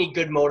still need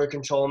good motor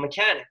control and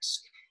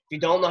mechanics. If you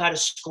don't know how to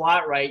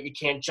squat right, you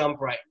can't jump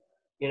right,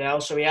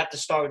 So we have to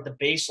start with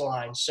the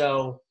baseline.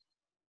 So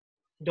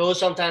those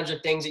sometimes are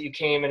things that you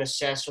can't even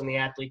assess when the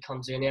athlete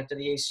comes in after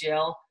the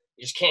ACL.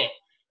 You just can't.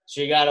 So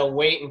you got to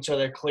wait until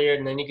they're cleared,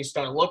 and then you can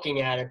start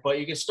looking at it. But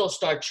you can still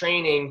start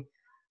training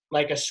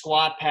like a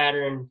squat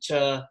pattern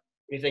to,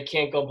 if they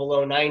can't go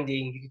below 90,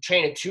 you can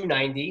train at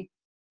 290.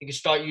 You can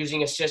start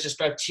using assists to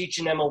start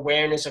teaching them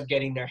awareness of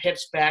getting their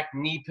hips back,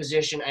 knee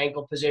position,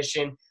 ankle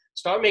position.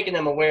 Start making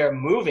them aware of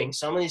moving.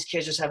 Some of these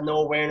kids just have no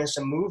awareness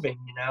of moving,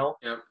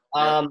 Yep.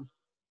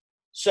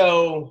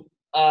 So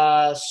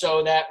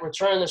that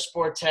return to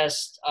sport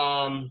test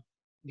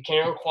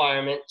became a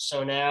requirement.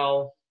 So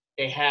now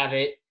they have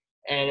it,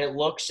 and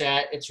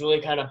it's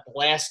really kind of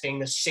blasting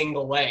the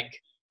single leg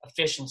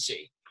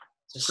efficiency.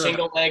 It's a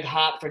single leg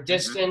hop for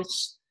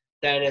distance.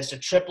 Then it's a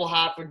triple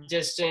hop for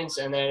distance,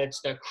 and then it's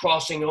the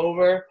crossing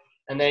over,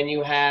 and then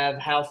you have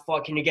how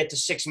far can you get to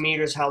 6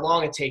 meters, how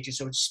long it takes you,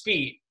 so it's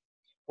speed.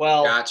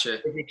 Well,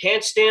 Gotcha. If you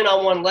can't stand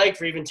on one leg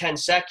for even 10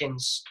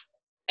 seconds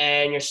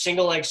and your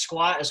single leg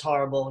squat is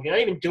horrible, you're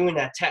not even doing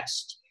that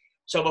test.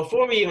 So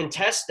before we even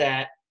test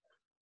that,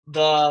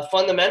 the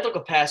fundamental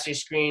capacity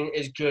screen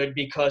is good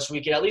because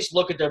we can at least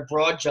look at their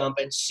broad jump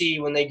and see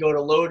when they go to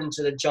load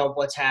into the jump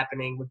what's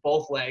happening with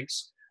both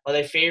legs. Are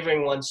they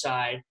favoring one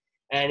side?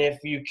 And if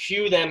you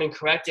cue them and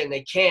correct it and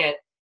they can't,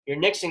 you're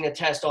nixing the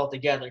test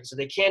altogether. So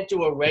they can't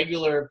do a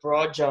regular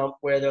broad jump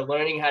where they're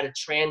learning how to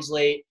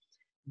translate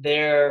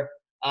their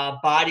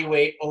body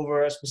weight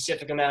over a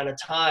specific amount of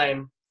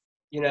time,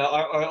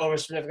 or over a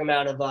specific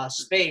amount of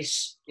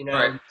space,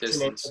 Right,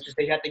 distance.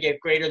 They have to get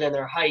greater than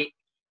their height.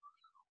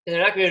 And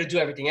they're not going to be able to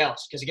do everything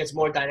else because it gets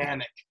more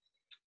dynamic.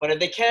 But if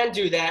they can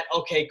do that,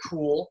 okay,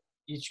 cool.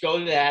 You just go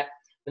to that.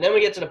 And then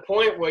we get to the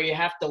point where you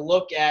have to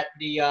look at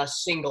the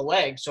single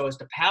leg. So it's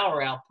the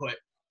power output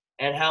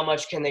and how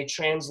much can they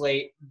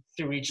translate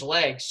through each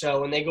leg.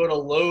 So when they go to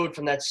load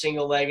from that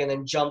single leg and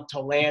then jump to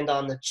land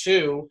on the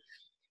two,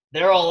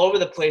 they're all over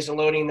the place and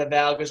loading the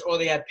valgus, or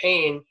they have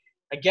pain.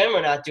 Again,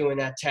 we're not doing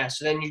that test.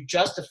 So then you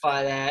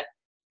justify that,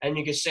 and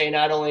you can say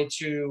not only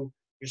to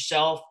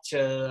yourself, to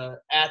the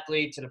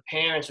athlete, to the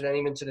parents, and then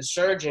even to the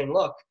surgeon,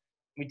 look,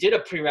 we did a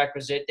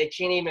prerequisite. They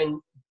can't even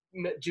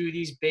do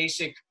these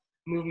basic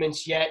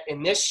movements yet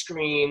in this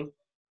screen,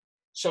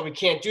 so we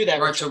can't do that.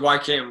 Right. So why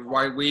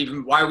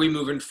are we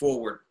moving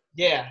forward?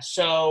 Yeah.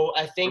 So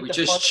I think are we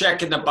just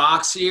checking the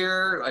box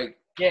here,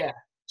 yeah.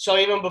 So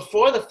even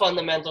before the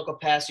fundamental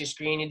capacity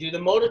screen, you do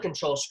the motor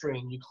control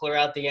screen. You clear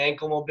out the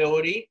ankle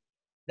mobility,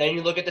 then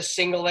you look at the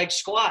single leg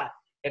squat.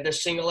 If the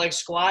single leg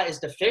squat is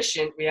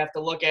deficient, we have to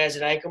look at, is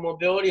it ankle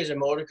mobility, is it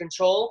motor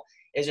control,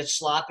 is it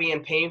sloppy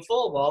and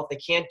painful? Well, if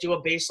they can't do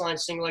a baseline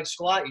single leg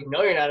squat,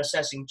 you're not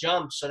assessing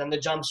jumps, so then the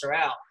jumps are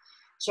out.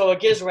 So it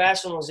gives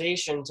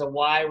rationalization to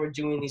why we're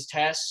doing these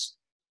tests.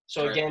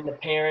 So again, the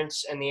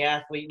parents and the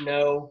athlete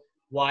know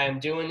why I'm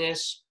doing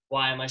this.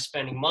 Why am I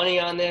spending money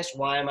on this?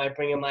 Why am I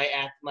bringing my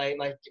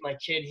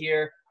kid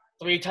here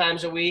 3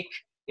 times a week?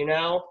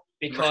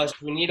 Because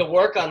we need to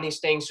work on these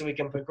things so we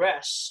can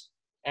progress.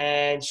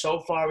 And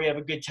so far, we have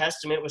a good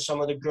testament with some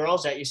of the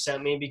girls that you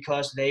sent me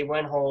because they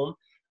went home,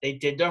 they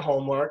did their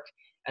homework,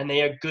 and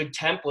they are good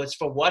templates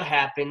for what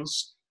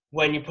happens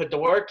when you put the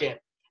work in.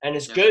 And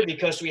it's good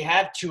because we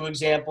have 2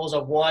 examples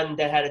of one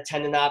that had a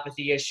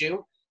tendinopathy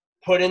issue,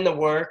 put in the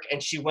work,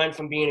 and she went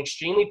from being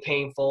extremely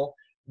painful,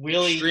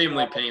 really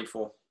extremely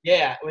painful.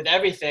 Yeah, with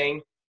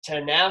everything, to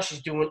now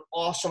she's doing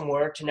awesome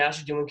work, to now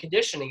she's doing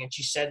conditioning. And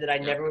she said that I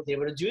never was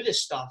able to do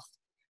this stuff.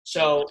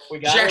 So we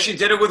She got actually it,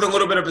 did it with a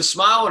little bit of a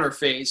smile on her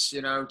face,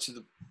 I which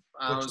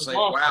was is like,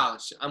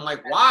 awesome. wow. I'm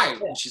like, why?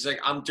 Yeah. And she's like,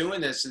 I'm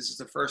doing this. This is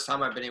the first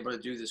time I've been able to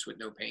do this with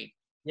no pain.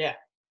 Yeah.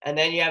 And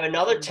then you have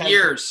another In template.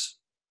 years.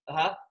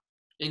 Uh-huh.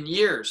 In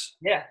years.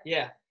 Yeah,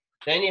 yeah.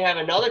 Then you have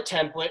another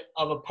template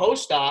of a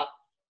post-op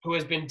who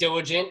has been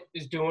diligent,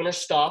 is doing her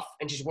stuff,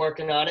 and she's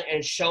working on it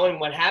and showing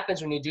what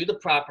happens when you do the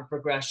proper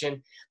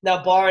progression.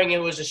 Now, barring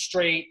it was a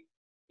straight,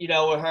 with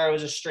her it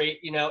was a straight,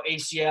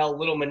 ACL,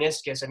 little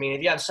meniscus. I mean,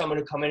 if you have someone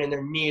who come in and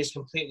their knee is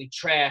completely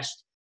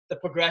trashed, the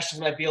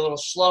progressions might be a little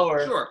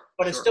slower. Sure.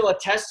 But it's still a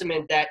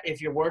testament that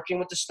if you're working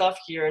with the stuff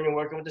here and you're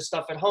working with the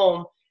stuff at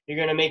home, you're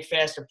going to make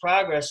faster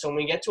progress. So when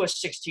we get to a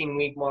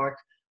 16-week mark,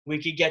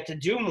 we could get to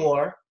do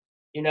more,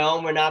 and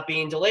we're not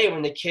being delayed.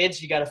 When the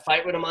kids, you got to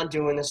fight with them on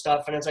doing this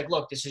stuff. And it's like,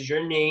 look, this is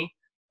your knee.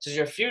 This is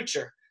your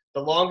future.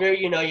 The longer,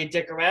 you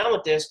dick around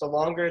with this, the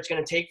longer it's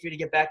going to take for you to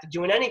get back to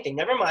doing anything.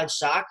 Never mind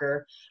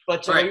soccer,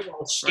 but to you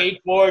want to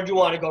skateboard, you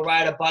want to go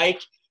ride a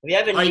bike. If you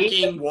have a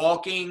hiking,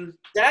 walking.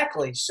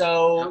 Exactly.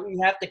 So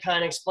you have to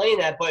kind of explain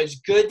that, but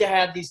it's good to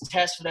have these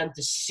tests for them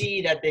to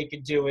see that they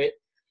could do it.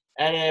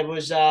 And it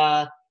was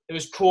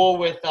cool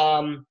with,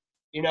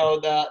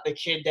 the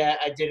kid that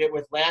I did it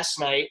with last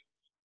night.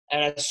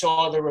 And I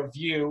saw the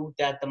review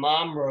that the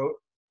mom wrote,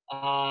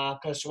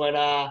 because when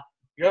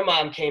your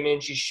mom came in,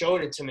 she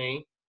showed it to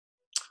me.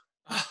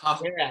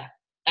 Yeah.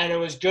 And it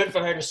was good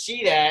for her to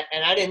see that.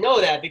 And I didn't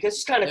know that because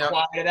he's kind of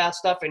quiet about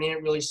stuff and he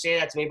didn't really say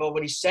that to me. But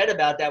what he said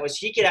about that was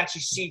he could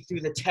actually see through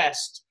the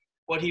test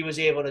what he was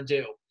able to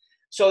do.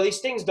 So these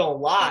things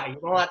don't lie. You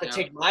don't have to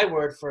take my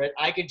word for it.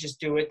 I could just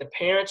do it. The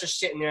parents are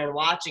sitting there and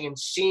watching and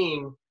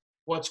seeing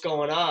what's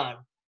going on.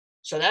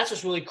 So that's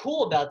what's really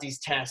cool about these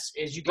tests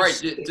is you can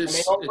see it, and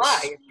they don't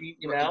lie.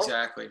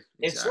 Exactly.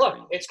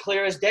 It's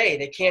clear as day.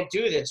 They can't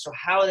do this. So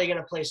how are they going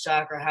to play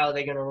soccer? How are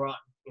they going to run?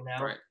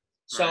 Right.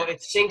 So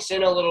it sinks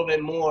in a little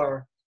bit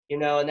more,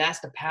 and that's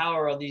the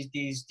power of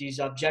these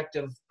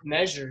objective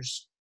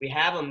measures. We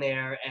have them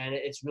there, and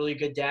it's really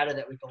good data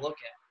that we can look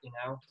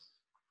at.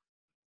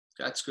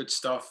 That's good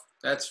stuff.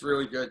 That's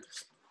really good.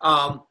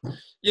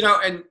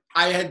 And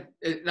I had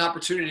an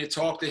opportunity to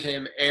talk to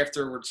him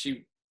afterwards.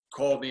 He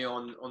called me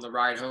on the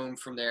ride home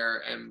from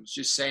there and was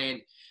just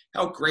saying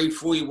how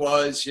grateful he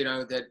was,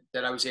 that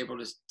I was able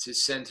to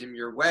send him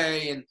your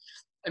way. And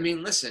I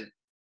mean, listen,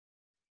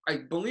 I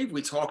believe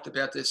we talked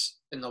about this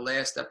in the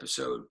last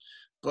episode,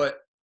 but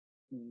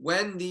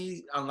when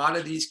a lot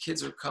of these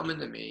kids are coming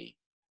to me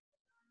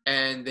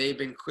and they've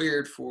been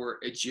cleared for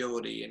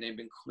agility and they've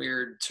been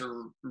cleared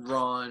to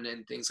run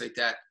and things like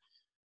that,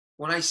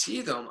 when I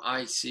see them,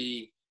 I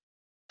see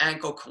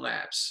ankle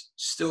collapse,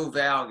 still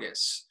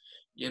valgus,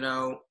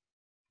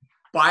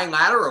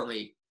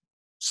 bilaterally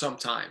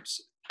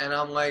sometimes. And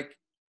I'm like,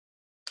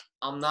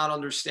 I'm not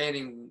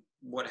understanding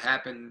what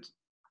happened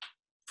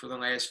for the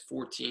last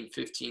 14,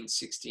 15,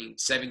 16,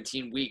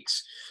 17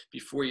 weeks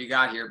before you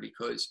got here,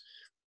 because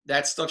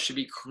that stuff should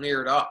be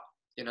cleared up,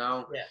 Yeah.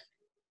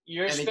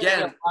 You're spending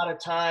a lot of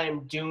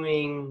time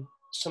doing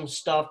some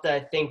stuff that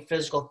I think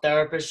physical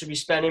therapists should be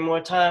spending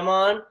more time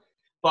on.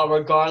 But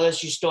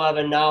regardless, you still have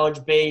a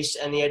knowledge base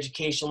and the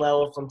education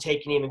level from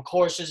taking even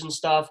courses and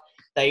stuff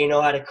that you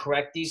know how to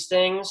correct these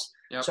things.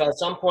 Yep. So at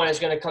some point, it's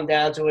going to come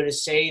down to it to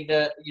say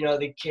that,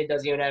 the kid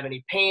doesn't even have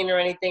any pain or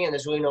anything, and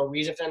there's really no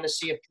reason for them to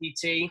see a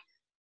PT.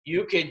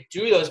 You could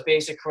do those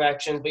basic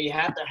corrections, but you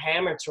have to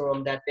hammer to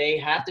them that they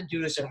have to do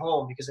this at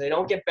home, because if they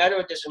don't get better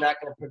at this, they're not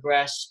going to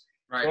progress.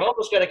 Right. They're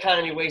almost going to kind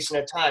of be wasting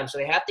their time. So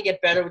they have to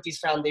get better with these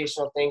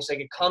foundational things so they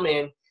could come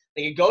in,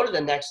 they could go to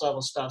the next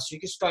level stuff. So you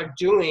can start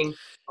doing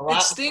a lot.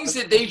 It's things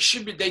that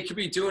they could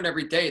be doing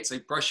every day. It's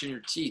like brushing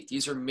your teeth.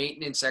 These are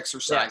maintenance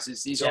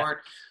exercises. These aren't,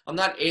 I'm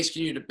not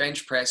asking you to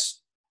bench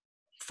press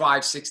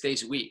 5-6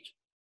 days a week.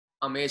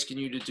 I'm asking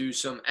you to do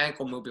some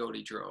ankle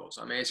mobility drills.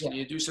 I'm asking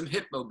you to do some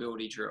hip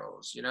mobility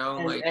drills,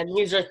 And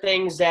these are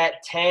things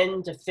that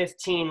 10 to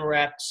 15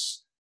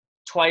 reps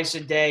twice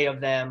a day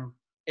of them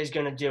is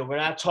going to do. We're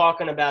not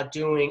talking about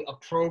doing a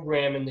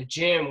program in the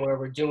gym where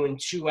we're doing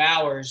 2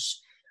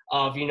 hours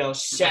of,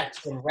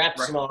 sets and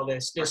reps and all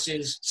this. This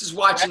is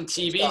watching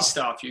TV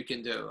stuff you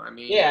can do.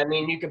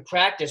 You can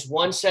practice.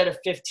 One set of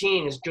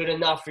 15 is good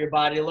enough for your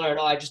body to learn.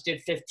 Oh, I just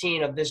did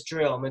 15 of this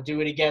drill. I'm going to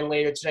do it again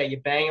later today. You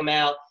bang them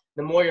out.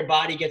 The more your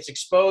body gets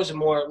exposed, the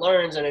more it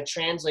learns, and it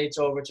translates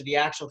over to the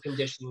actual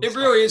conditioning. It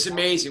really is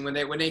amazing when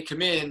they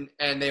come in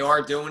and they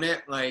are doing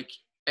it.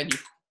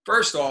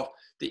 First off,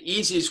 the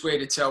easiest way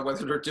to tell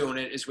whether they're doing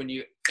it is when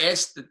you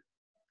ask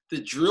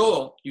the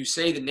drill, you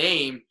say the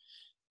name,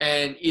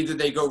 and either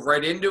they go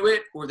right into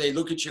it or they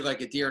look at you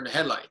like a deer in the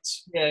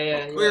headlights.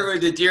 Clearly,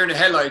 the deer in the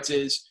headlights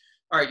is,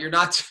 all right, you're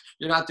not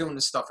doing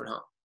this stuff at home.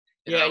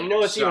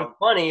 What's even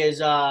funny is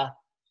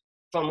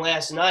from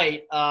last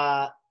night.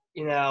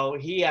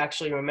 He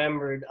actually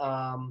remembered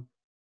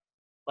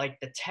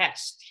the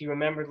test. He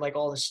remembered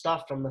all the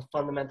stuff from the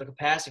fundamental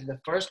capacity the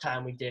first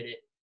time we did it.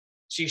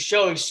 So you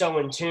show he's so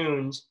in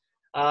tuned.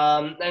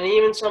 And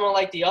even some of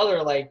the other,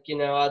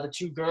 the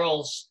 2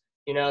 girls,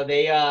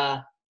 they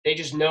they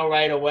just know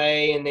right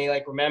away, and they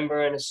like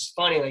remember, and it's just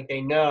funny, like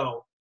they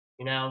know,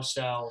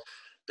 so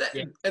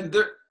yeah. And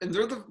they're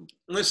the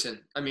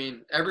listen. I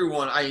mean,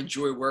 everyone I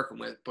enjoy working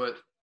with, but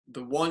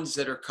the ones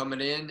that are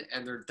coming in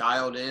and they're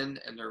dialed in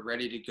and they're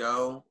ready to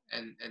go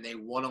and they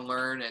want to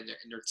learn and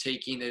they're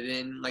taking it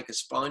in like a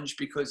sponge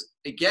because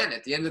again,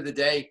 at the end of the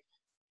day,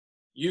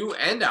 you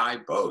and I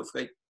both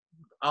like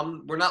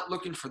we're not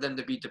looking for them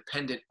to be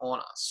dependent on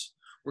us.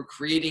 We're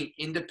creating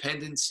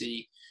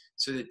independency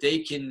so that they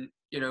can,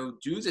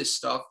 do this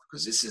stuff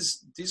because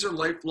these are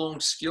lifelong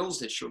skills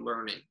that you're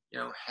learning,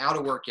 how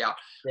to work out,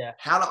 Yeah.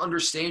 how to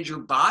understand your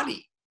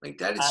body. Like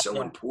that is so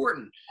Yeah.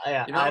 important.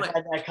 I've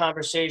had that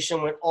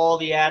conversation with all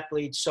the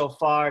athletes so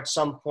far at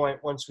some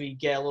point once we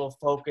get a little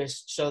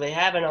focused. So they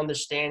have an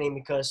understanding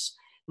because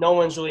no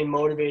one's really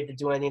motivated to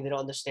do anything. They don't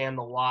understand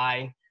the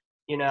why,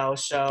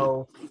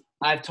 So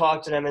I've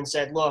talked to them and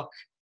said, look,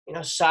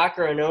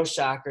 soccer or no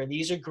soccer,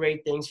 these are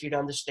great things for you to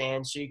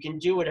understand. So you can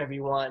do whatever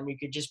you want and you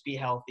could just be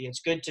healthy. It's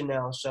good to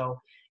know. So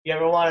you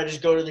ever want to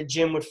just go to the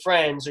gym with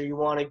friends or you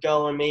want to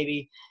go and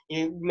maybe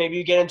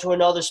you get into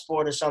another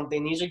sport or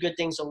something. These are good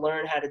things to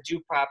learn how to do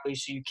properly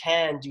so you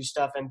can do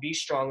stuff and be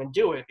strong and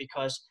do it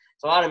because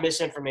there's a lot of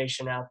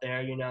misinformation out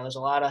there. There's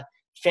a lot of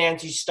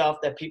fancy stuff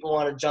that people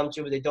want to jump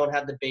to, but they don't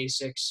have the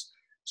basics.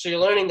 So you're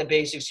learning the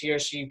basics here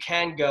so you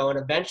can go and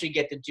eventually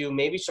get to do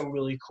maybe some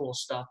really cool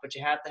stuff, but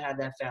you have to have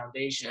that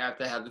foundation. You have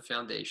to have the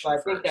foundation. So I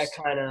think that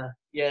kind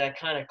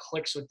of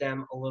clicks with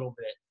them a little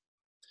bit.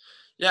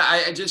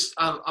 Yeah,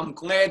 I'm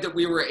glad that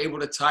we were able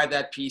to tie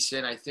that piece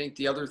in. I think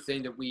the other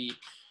thing that we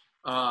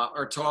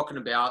are talking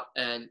about,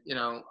 and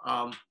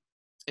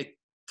it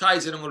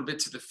ties in a little bit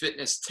to the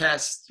fitness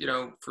test,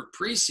 for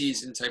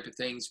preseason type of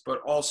things,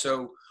 but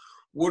also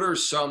what are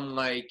some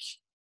like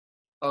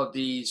of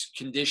these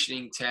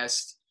conditioning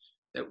tests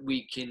that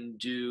we can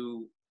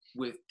do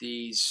with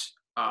these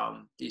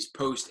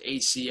post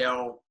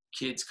ACL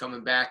kids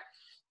coming back?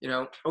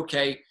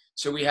 Okay,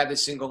 so we had the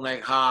single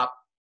leg hop.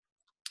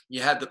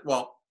 You had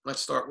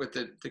let's start with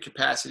the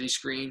capacity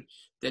screen.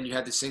 Then you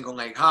had the single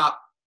leg hop.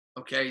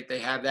 Okay, they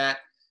have that.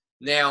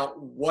 Now,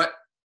 what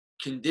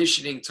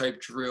conditioning type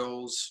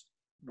drills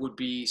would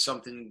be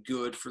something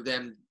good for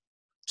them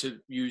to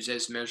use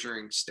as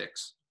measuring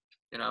sticks?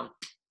 And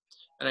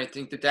I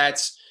think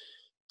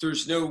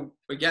there's no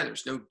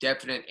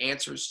definite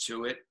answers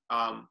to it.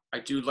 I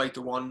do like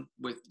the one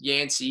with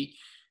Yancey,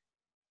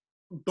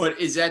 but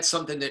is that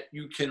something that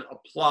you can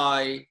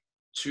apply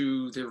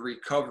to the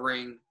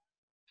recovering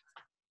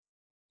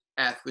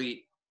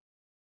athlete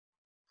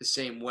the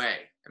same way?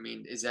 I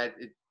mean, is that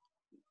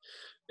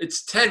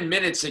it's 10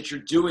 minutes that you're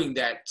doing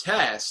that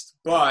test,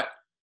 but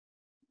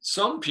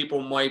some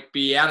people might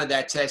be out of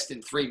that test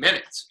in 3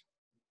 minutes.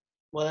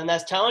 Well, then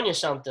that's telling you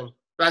something.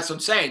 That's what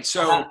I'm saying.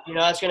 So,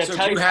 it's going to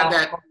tell you how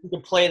you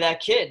can play that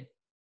kid,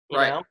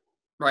 right.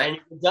 Right. And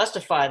you can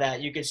justify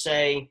that. You could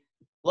say,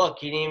 look,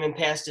 he didn't even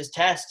pass his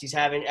test. He's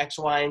having X,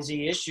 Y, and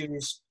Z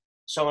issues.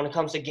 So when it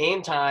comes to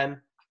game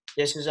time,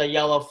 this is a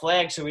yellow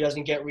flag so he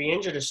doesn't get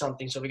re-injured or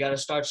something. So we got to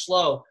start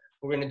slow.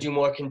 We're going to do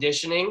more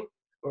conditioning.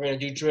 We're going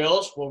to do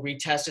drills. We'll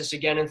retest this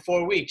again in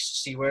 4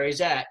 weeks, see where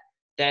he's at.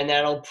 Then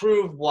that'll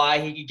prove why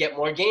he could get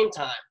more game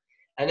time.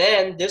 And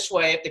then this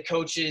way, if the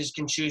coaches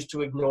can choose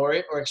to ignore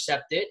it or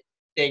accept it,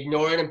 they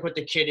ignore it and put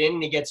the kid in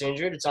and he gets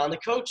injured, it's on the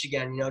coach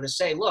again, to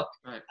say, look,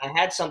 right, I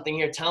had something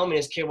here telling me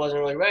this kid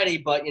wasn't really ready,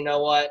 but you know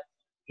what?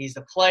 He's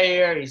the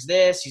player. He's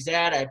this, he's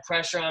that. I had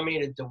pressure on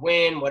me to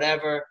win,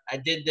 whatever. I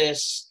did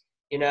this,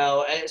 and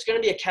it's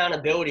going to be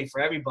accountability for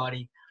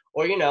everybody.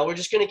 Or, we're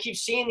just going to keep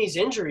seeing these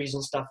injuries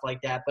and stuff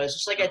like that. But it's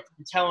just like I'm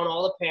telling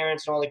all the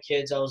parents and all the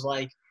kids, I was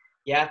like,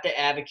 you have to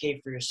advocate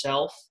for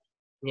yourself.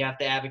 And you have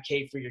to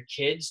advocate for your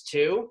kids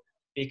too.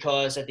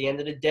 Because at the end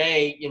of the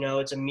day,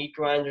 it's a meat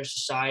grinder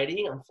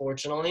society,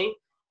 unfortunately.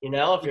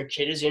 If your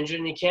kid is injured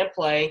and he can't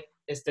play,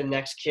 it's the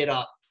next kid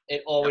up.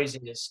 It always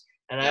is.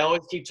 And I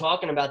always keep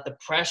talking about the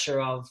pressure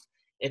of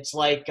it's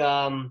like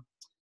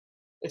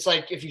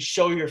if you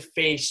show your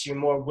face, you're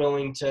more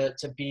willing to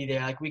be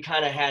there. Like we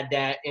kind of had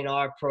that in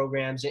our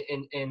programs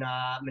in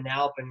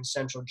Manalapan in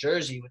Central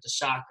Jersey with the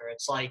soccer.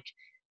 It's like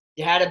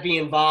you had to be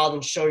involved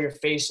and show your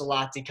face a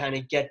lot to kind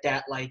of get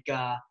that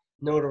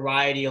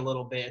notoriety a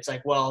little bit. It's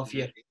like, well, if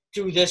you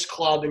do this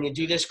club and you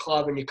do this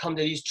club and you come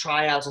to these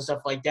tryouts and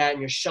stuff like that and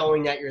you're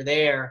showing that you're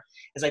there,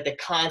 it's like the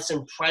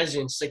constant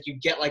presence, like you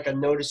get like a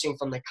noticing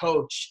from the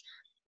coach,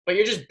 but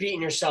you're just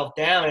beating yourself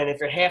down. And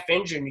if you're half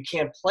injured and you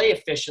can't play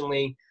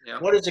efficiently,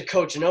 What is the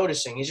coach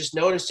noticing? He's just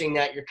noticing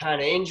that you're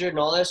kind of injured and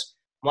all this.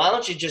 Why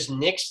don't you just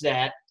nix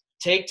that,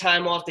 take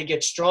time off to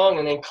get strong,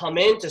 and then come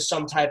into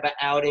some type of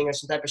outing or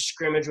some type of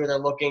scrimmage where they're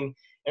looking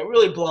and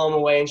really blow them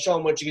away and show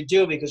them what you could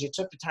do because you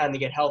took the time to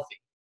get healthy.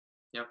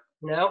 Yep.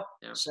 Yep.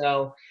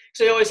 So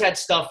they always had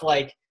stuff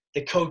like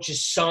the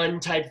coach's son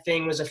type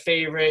thing was a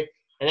favorite.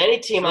 And any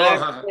team I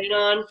ever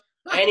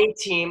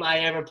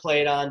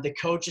played on, the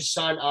coach's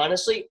son,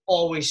 honestly,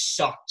 always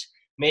sucked.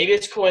 Maybe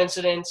it's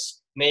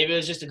coincidence. Maybe it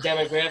was just a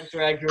demographic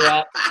where I grew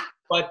up.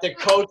 But the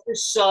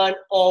coach's son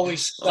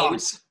always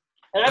sucked.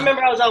 And I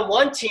remember I was on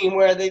one team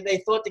where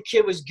they thought the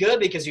kid was good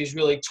because he was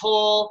really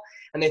tall,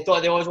 and they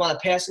thought they always wanted to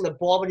pass him the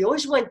ball, but he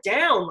always went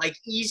down like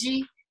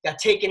easy, got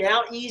taken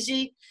out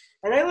easy.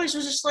 And I always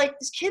was just like,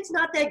 this kid's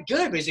not that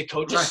good, but he's a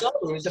coach's son.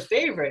 He was the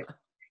favorite.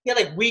 He had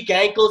like weak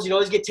ankles. He'd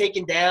always get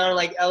taken down.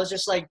 Like I was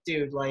just like,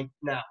 dude, like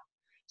no.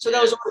 So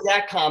that was always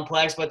that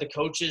complex, but the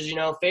coach's,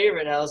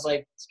 favorite. And I was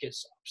like, this kid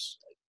sucks.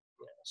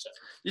 So.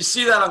 You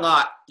see that a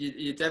lot.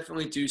 You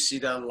definitely do see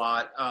that a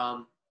lot.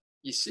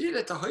 You see it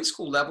at the high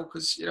school level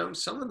because,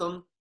 some of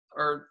them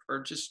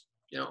are just,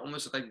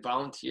 almost like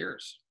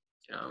volunteers,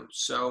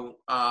 So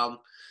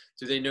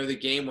do they know the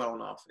game well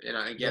enough?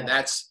 Again,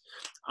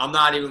 I'm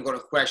not even going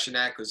to question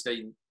that because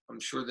I'm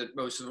sure that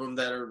most of them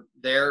that are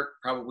there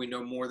probably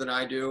know more than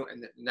I do,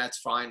 and that's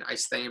fine. I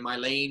stay in my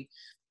lane.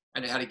 I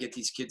know how to get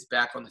these kids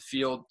back on the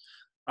field.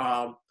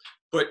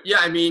 But, yeah,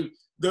 I mean,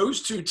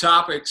 those two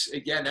topics,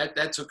 again,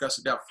 that took us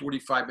about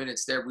 45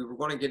 minutes there. We were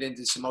going to get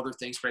into some other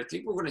things, but I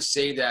think we're going to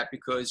say that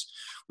because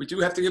we do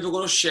have to give a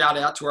little shout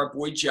out to our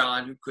boy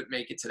John, who couldn't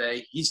make it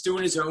today. He's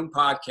doing his own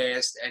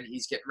podcast, and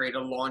he's getting ready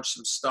to launch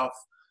some stuff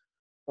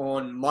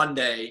on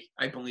Monday,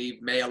 I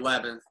believe, May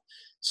 11th.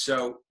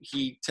 So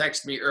he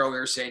texted me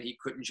earlier saying he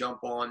couldn't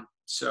jump on.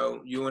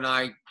 So you and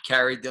I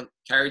carried the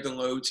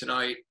load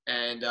tonight,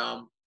 and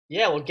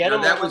yeah, we'll get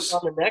him on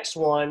the next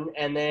one,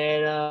 and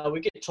then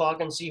we could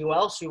talk and see who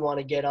else we want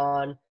to get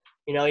on.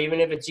 Even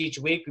if it's each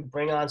week, we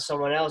bring on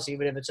someone else,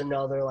 even if it's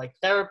another like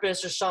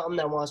therapist or something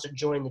that wants to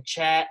join the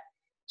chat,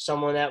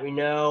 someone that we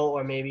know,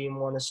 or maybe even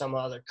one of some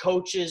other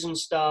coaches and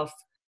stuff.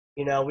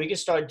 We could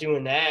start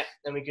doing that,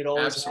 and we could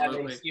always have it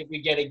and see if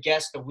we get a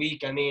guest a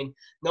week. I mean,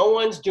 no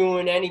one's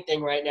doing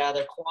anything right now.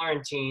 They're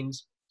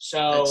quarantines.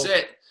 So that's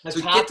it.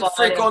 So get the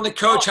freak on the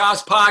Coach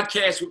Haas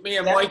podcast with me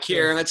and Mike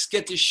here, and let's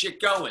get this shit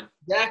going.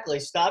 Exactly.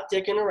 Stop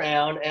dicking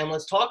around, and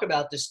let's talk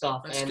about this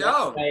stuff. Let's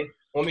go.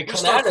 When we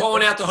start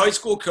calling out the high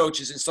school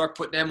coaches and start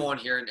putting them on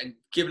here and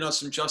giving us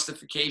some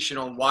justification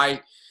on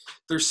why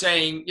they're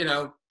saying,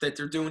 that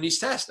they're doing these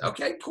tests.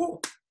 Okay,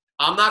 cool.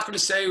 I'm not going to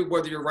say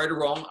whether you're right or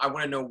wrong. I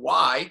want to know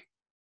why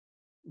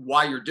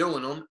you're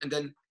doing them, and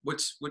then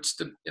what's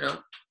the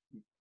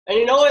And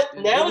you know what?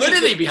 Now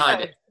validity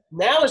behind it.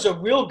 Now is a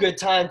real good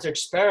time to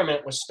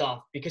experiment with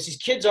stuff because these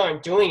kids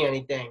aren't doing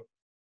anything.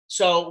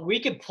 So we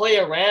could play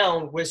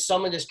around with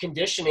some of this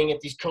conditioning if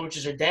these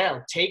coaches are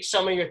down. Take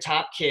some of your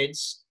top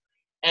kids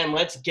and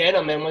let's get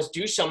them and let's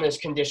do some of this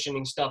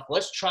conditioning stuff.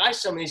 Let's try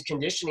some of these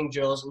conditioning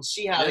drills and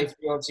see how they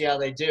feel and see how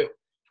they do.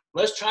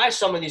 Let's try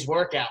some of these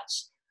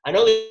workouts. I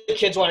know the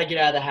kids want to get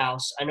out of the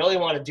house. I know they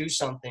want to do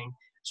something.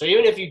 So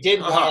even if you did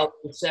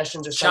one-on-one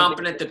sessions or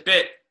something. Chomping at the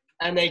bit.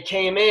 And they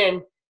came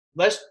in,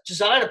 let's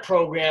design a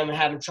program and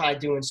have them try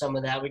doing some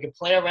of that. We could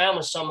play around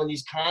with some of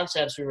these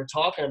concepts we were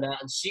talking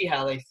about and see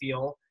how they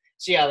feel,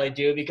 see how they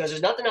do, because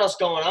there's nothing else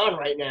going on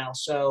right now.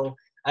 So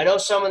I know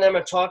some of them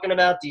are talking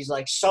about these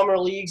like summer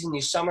leagues and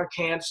these summer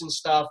camps and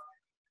stuff.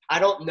 I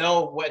don't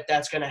know what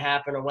that's going to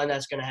happen or when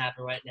that's going to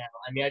happen right now.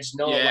 I mean, I just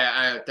know.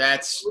 Yeah,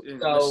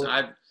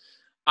 listen,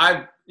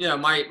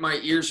 my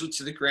ears are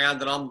to the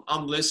ground and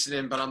I'm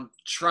listening, but I'm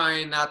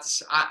trying not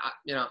to.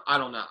 I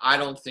don't know. I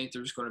don't think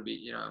there's going to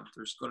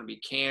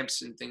be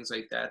camps and things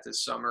like that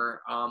this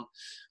summer,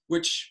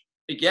 which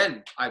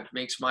again,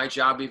 makes my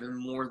job even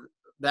more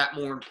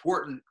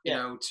important.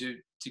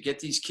 To get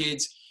these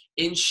kids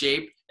in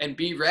shape and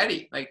be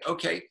ready. Like,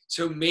 okay,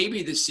 so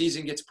maybe the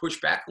season gets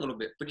pushed back a little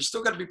bit, but you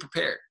still got to be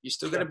prepared. You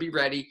still got to be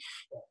ready.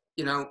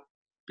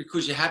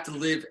 Because you have to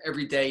live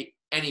every day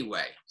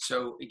anyway.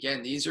 So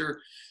again, these are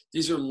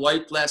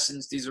life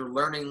lessons. These are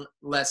learning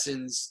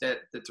lessons that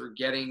they're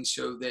getting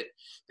so that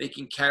they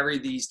can carry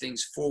these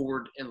things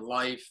forward in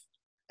life,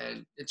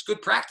 and it's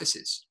good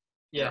practices.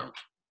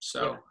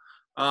 So,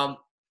 all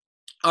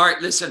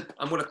right, listen,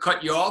 I'm going to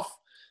cut you off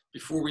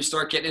before we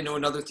start getting into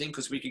another thing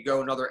because we could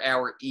go another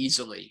hour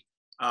easily.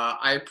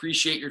 I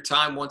appreciate your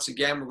time once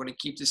again. We're going to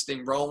keep this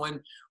thing rolling.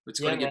 It's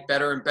going to get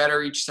better and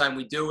better each time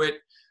we do it.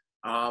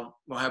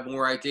 We'll have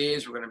more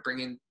ideas. We're going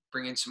to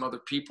bring in some other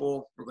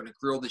people. We're going to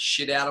grill the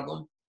shit out of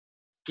them.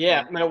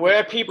 Yeah, man. Where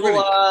are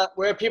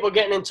people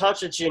getting in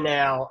touch with you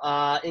now?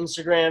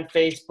 Instagram,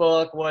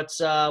 Facebook.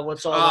 What's all?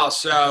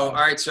 All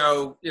right.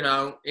 So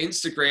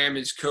Instagram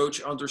is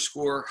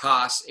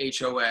Coach_Haas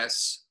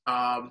HOS.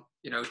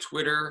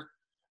 Twitter,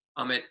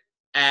 I'm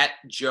at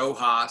Joe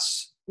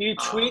Haas. Do you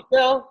tweet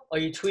though? Are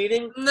you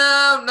tweeting?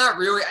 No, not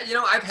really.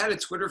 I've had a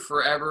Twitter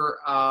forever.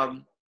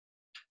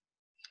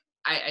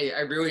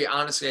 I really,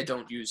 honestly, I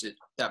don't use it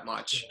that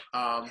much.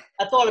 I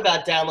thought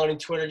about downloading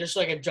Twitter just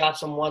so I could drop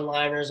some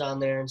one-liners on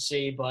there and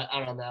see, but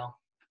I don't know.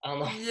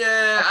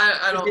 Yeah,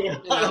 I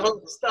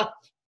don't. Stuff.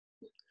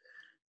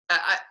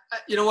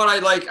 You know what I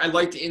like? I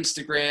like the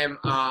Instagram.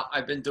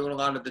 I've been doing a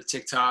lot of the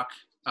TikTok.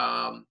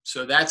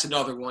 So that's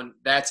another one.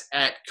 That's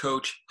at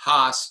Coach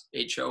Haas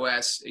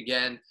HOS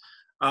again.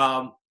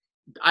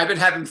 I've been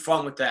having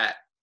fun with that.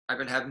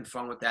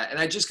 And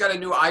I just got a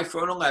new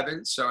iPhone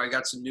 11, so I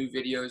got some new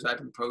videos I've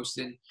been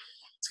posting.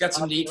 It's got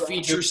some neat I'm due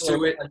features for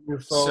to it. a new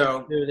phone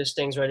So too. This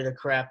thing's ready to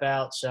crap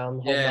out, so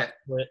I'm holding yeah, up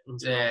to it.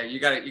 Until yeah, you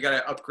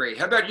gotta upgrade.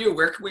 How about you?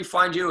 Where can we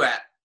find you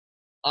at?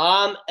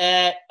 I'm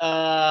at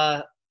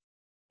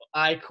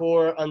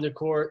icor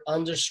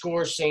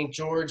 _St.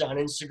 George on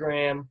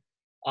Instagram.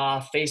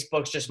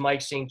 Facebook's just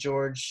Mike St.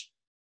 George.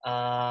 You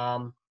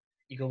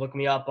can look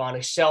me up on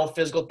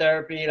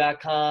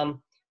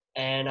excelphysicaltherapy.com,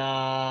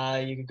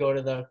 and you can go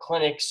to the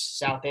clinics,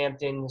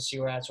 Southampton, and see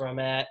that's where I'm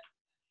at.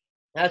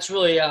 That's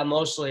really I'm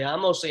mostly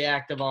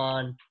active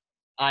on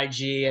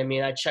IG. I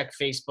mean, I check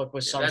Facebook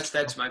with Yeah,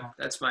 some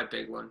that's my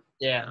big one.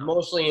 Yeah,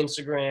 mostly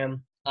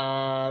Instagram.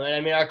 And I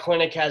mean, our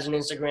clinic has an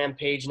Instagram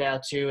page now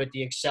too at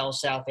the Excel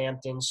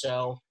Southampton.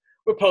 So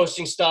we're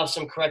posting stuff,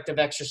 some corrective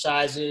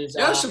exercises.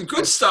 Yeah, some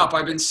good stuff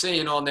I've been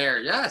seeing on there.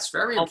 Yeah, it's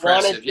very I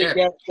impressive. wanted to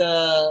get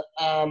the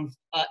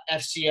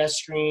FCS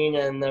screen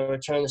and the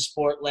Return to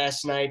Sport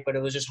last night, but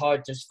it was just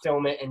hard to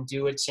film it and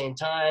do it at the same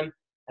time.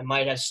 I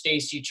might have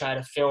Stacy try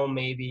to film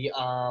maybe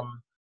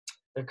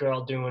the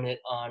girl doing it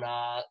on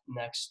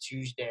next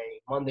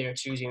Monday or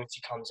Tuesday when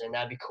she comes in.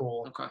 That'd be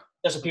cool. Okay.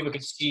 Just so people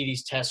could see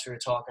these tests we were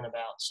talking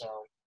about. So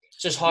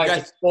it's just hard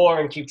to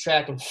score and keep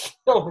track and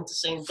film at the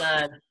same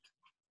time.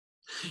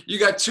 You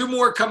got 2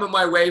 more coming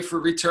my way for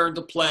return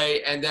to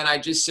play, and then I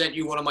just sent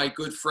you one of my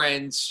good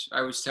friends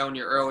I was telling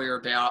you earlier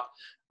about.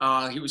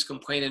 He was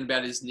complaining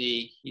about his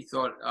knee. He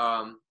thought,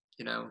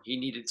 he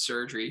needed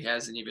surgery.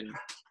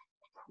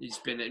 He's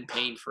been in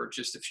pain for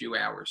just a few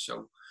hours.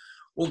 So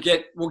we'll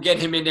get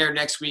him in there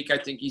next week. I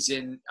think he's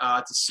in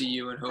to see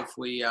you, and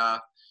hopefully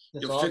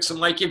you'll fix him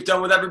like you've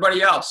done with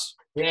everybody else.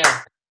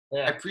 Yeah.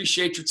 I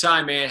appreciate your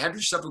time, man. Have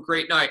yourself a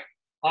great night.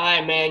 All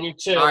right, man. You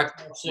too. All right.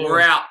 We're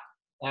out.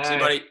 All See you,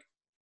 right. buddy.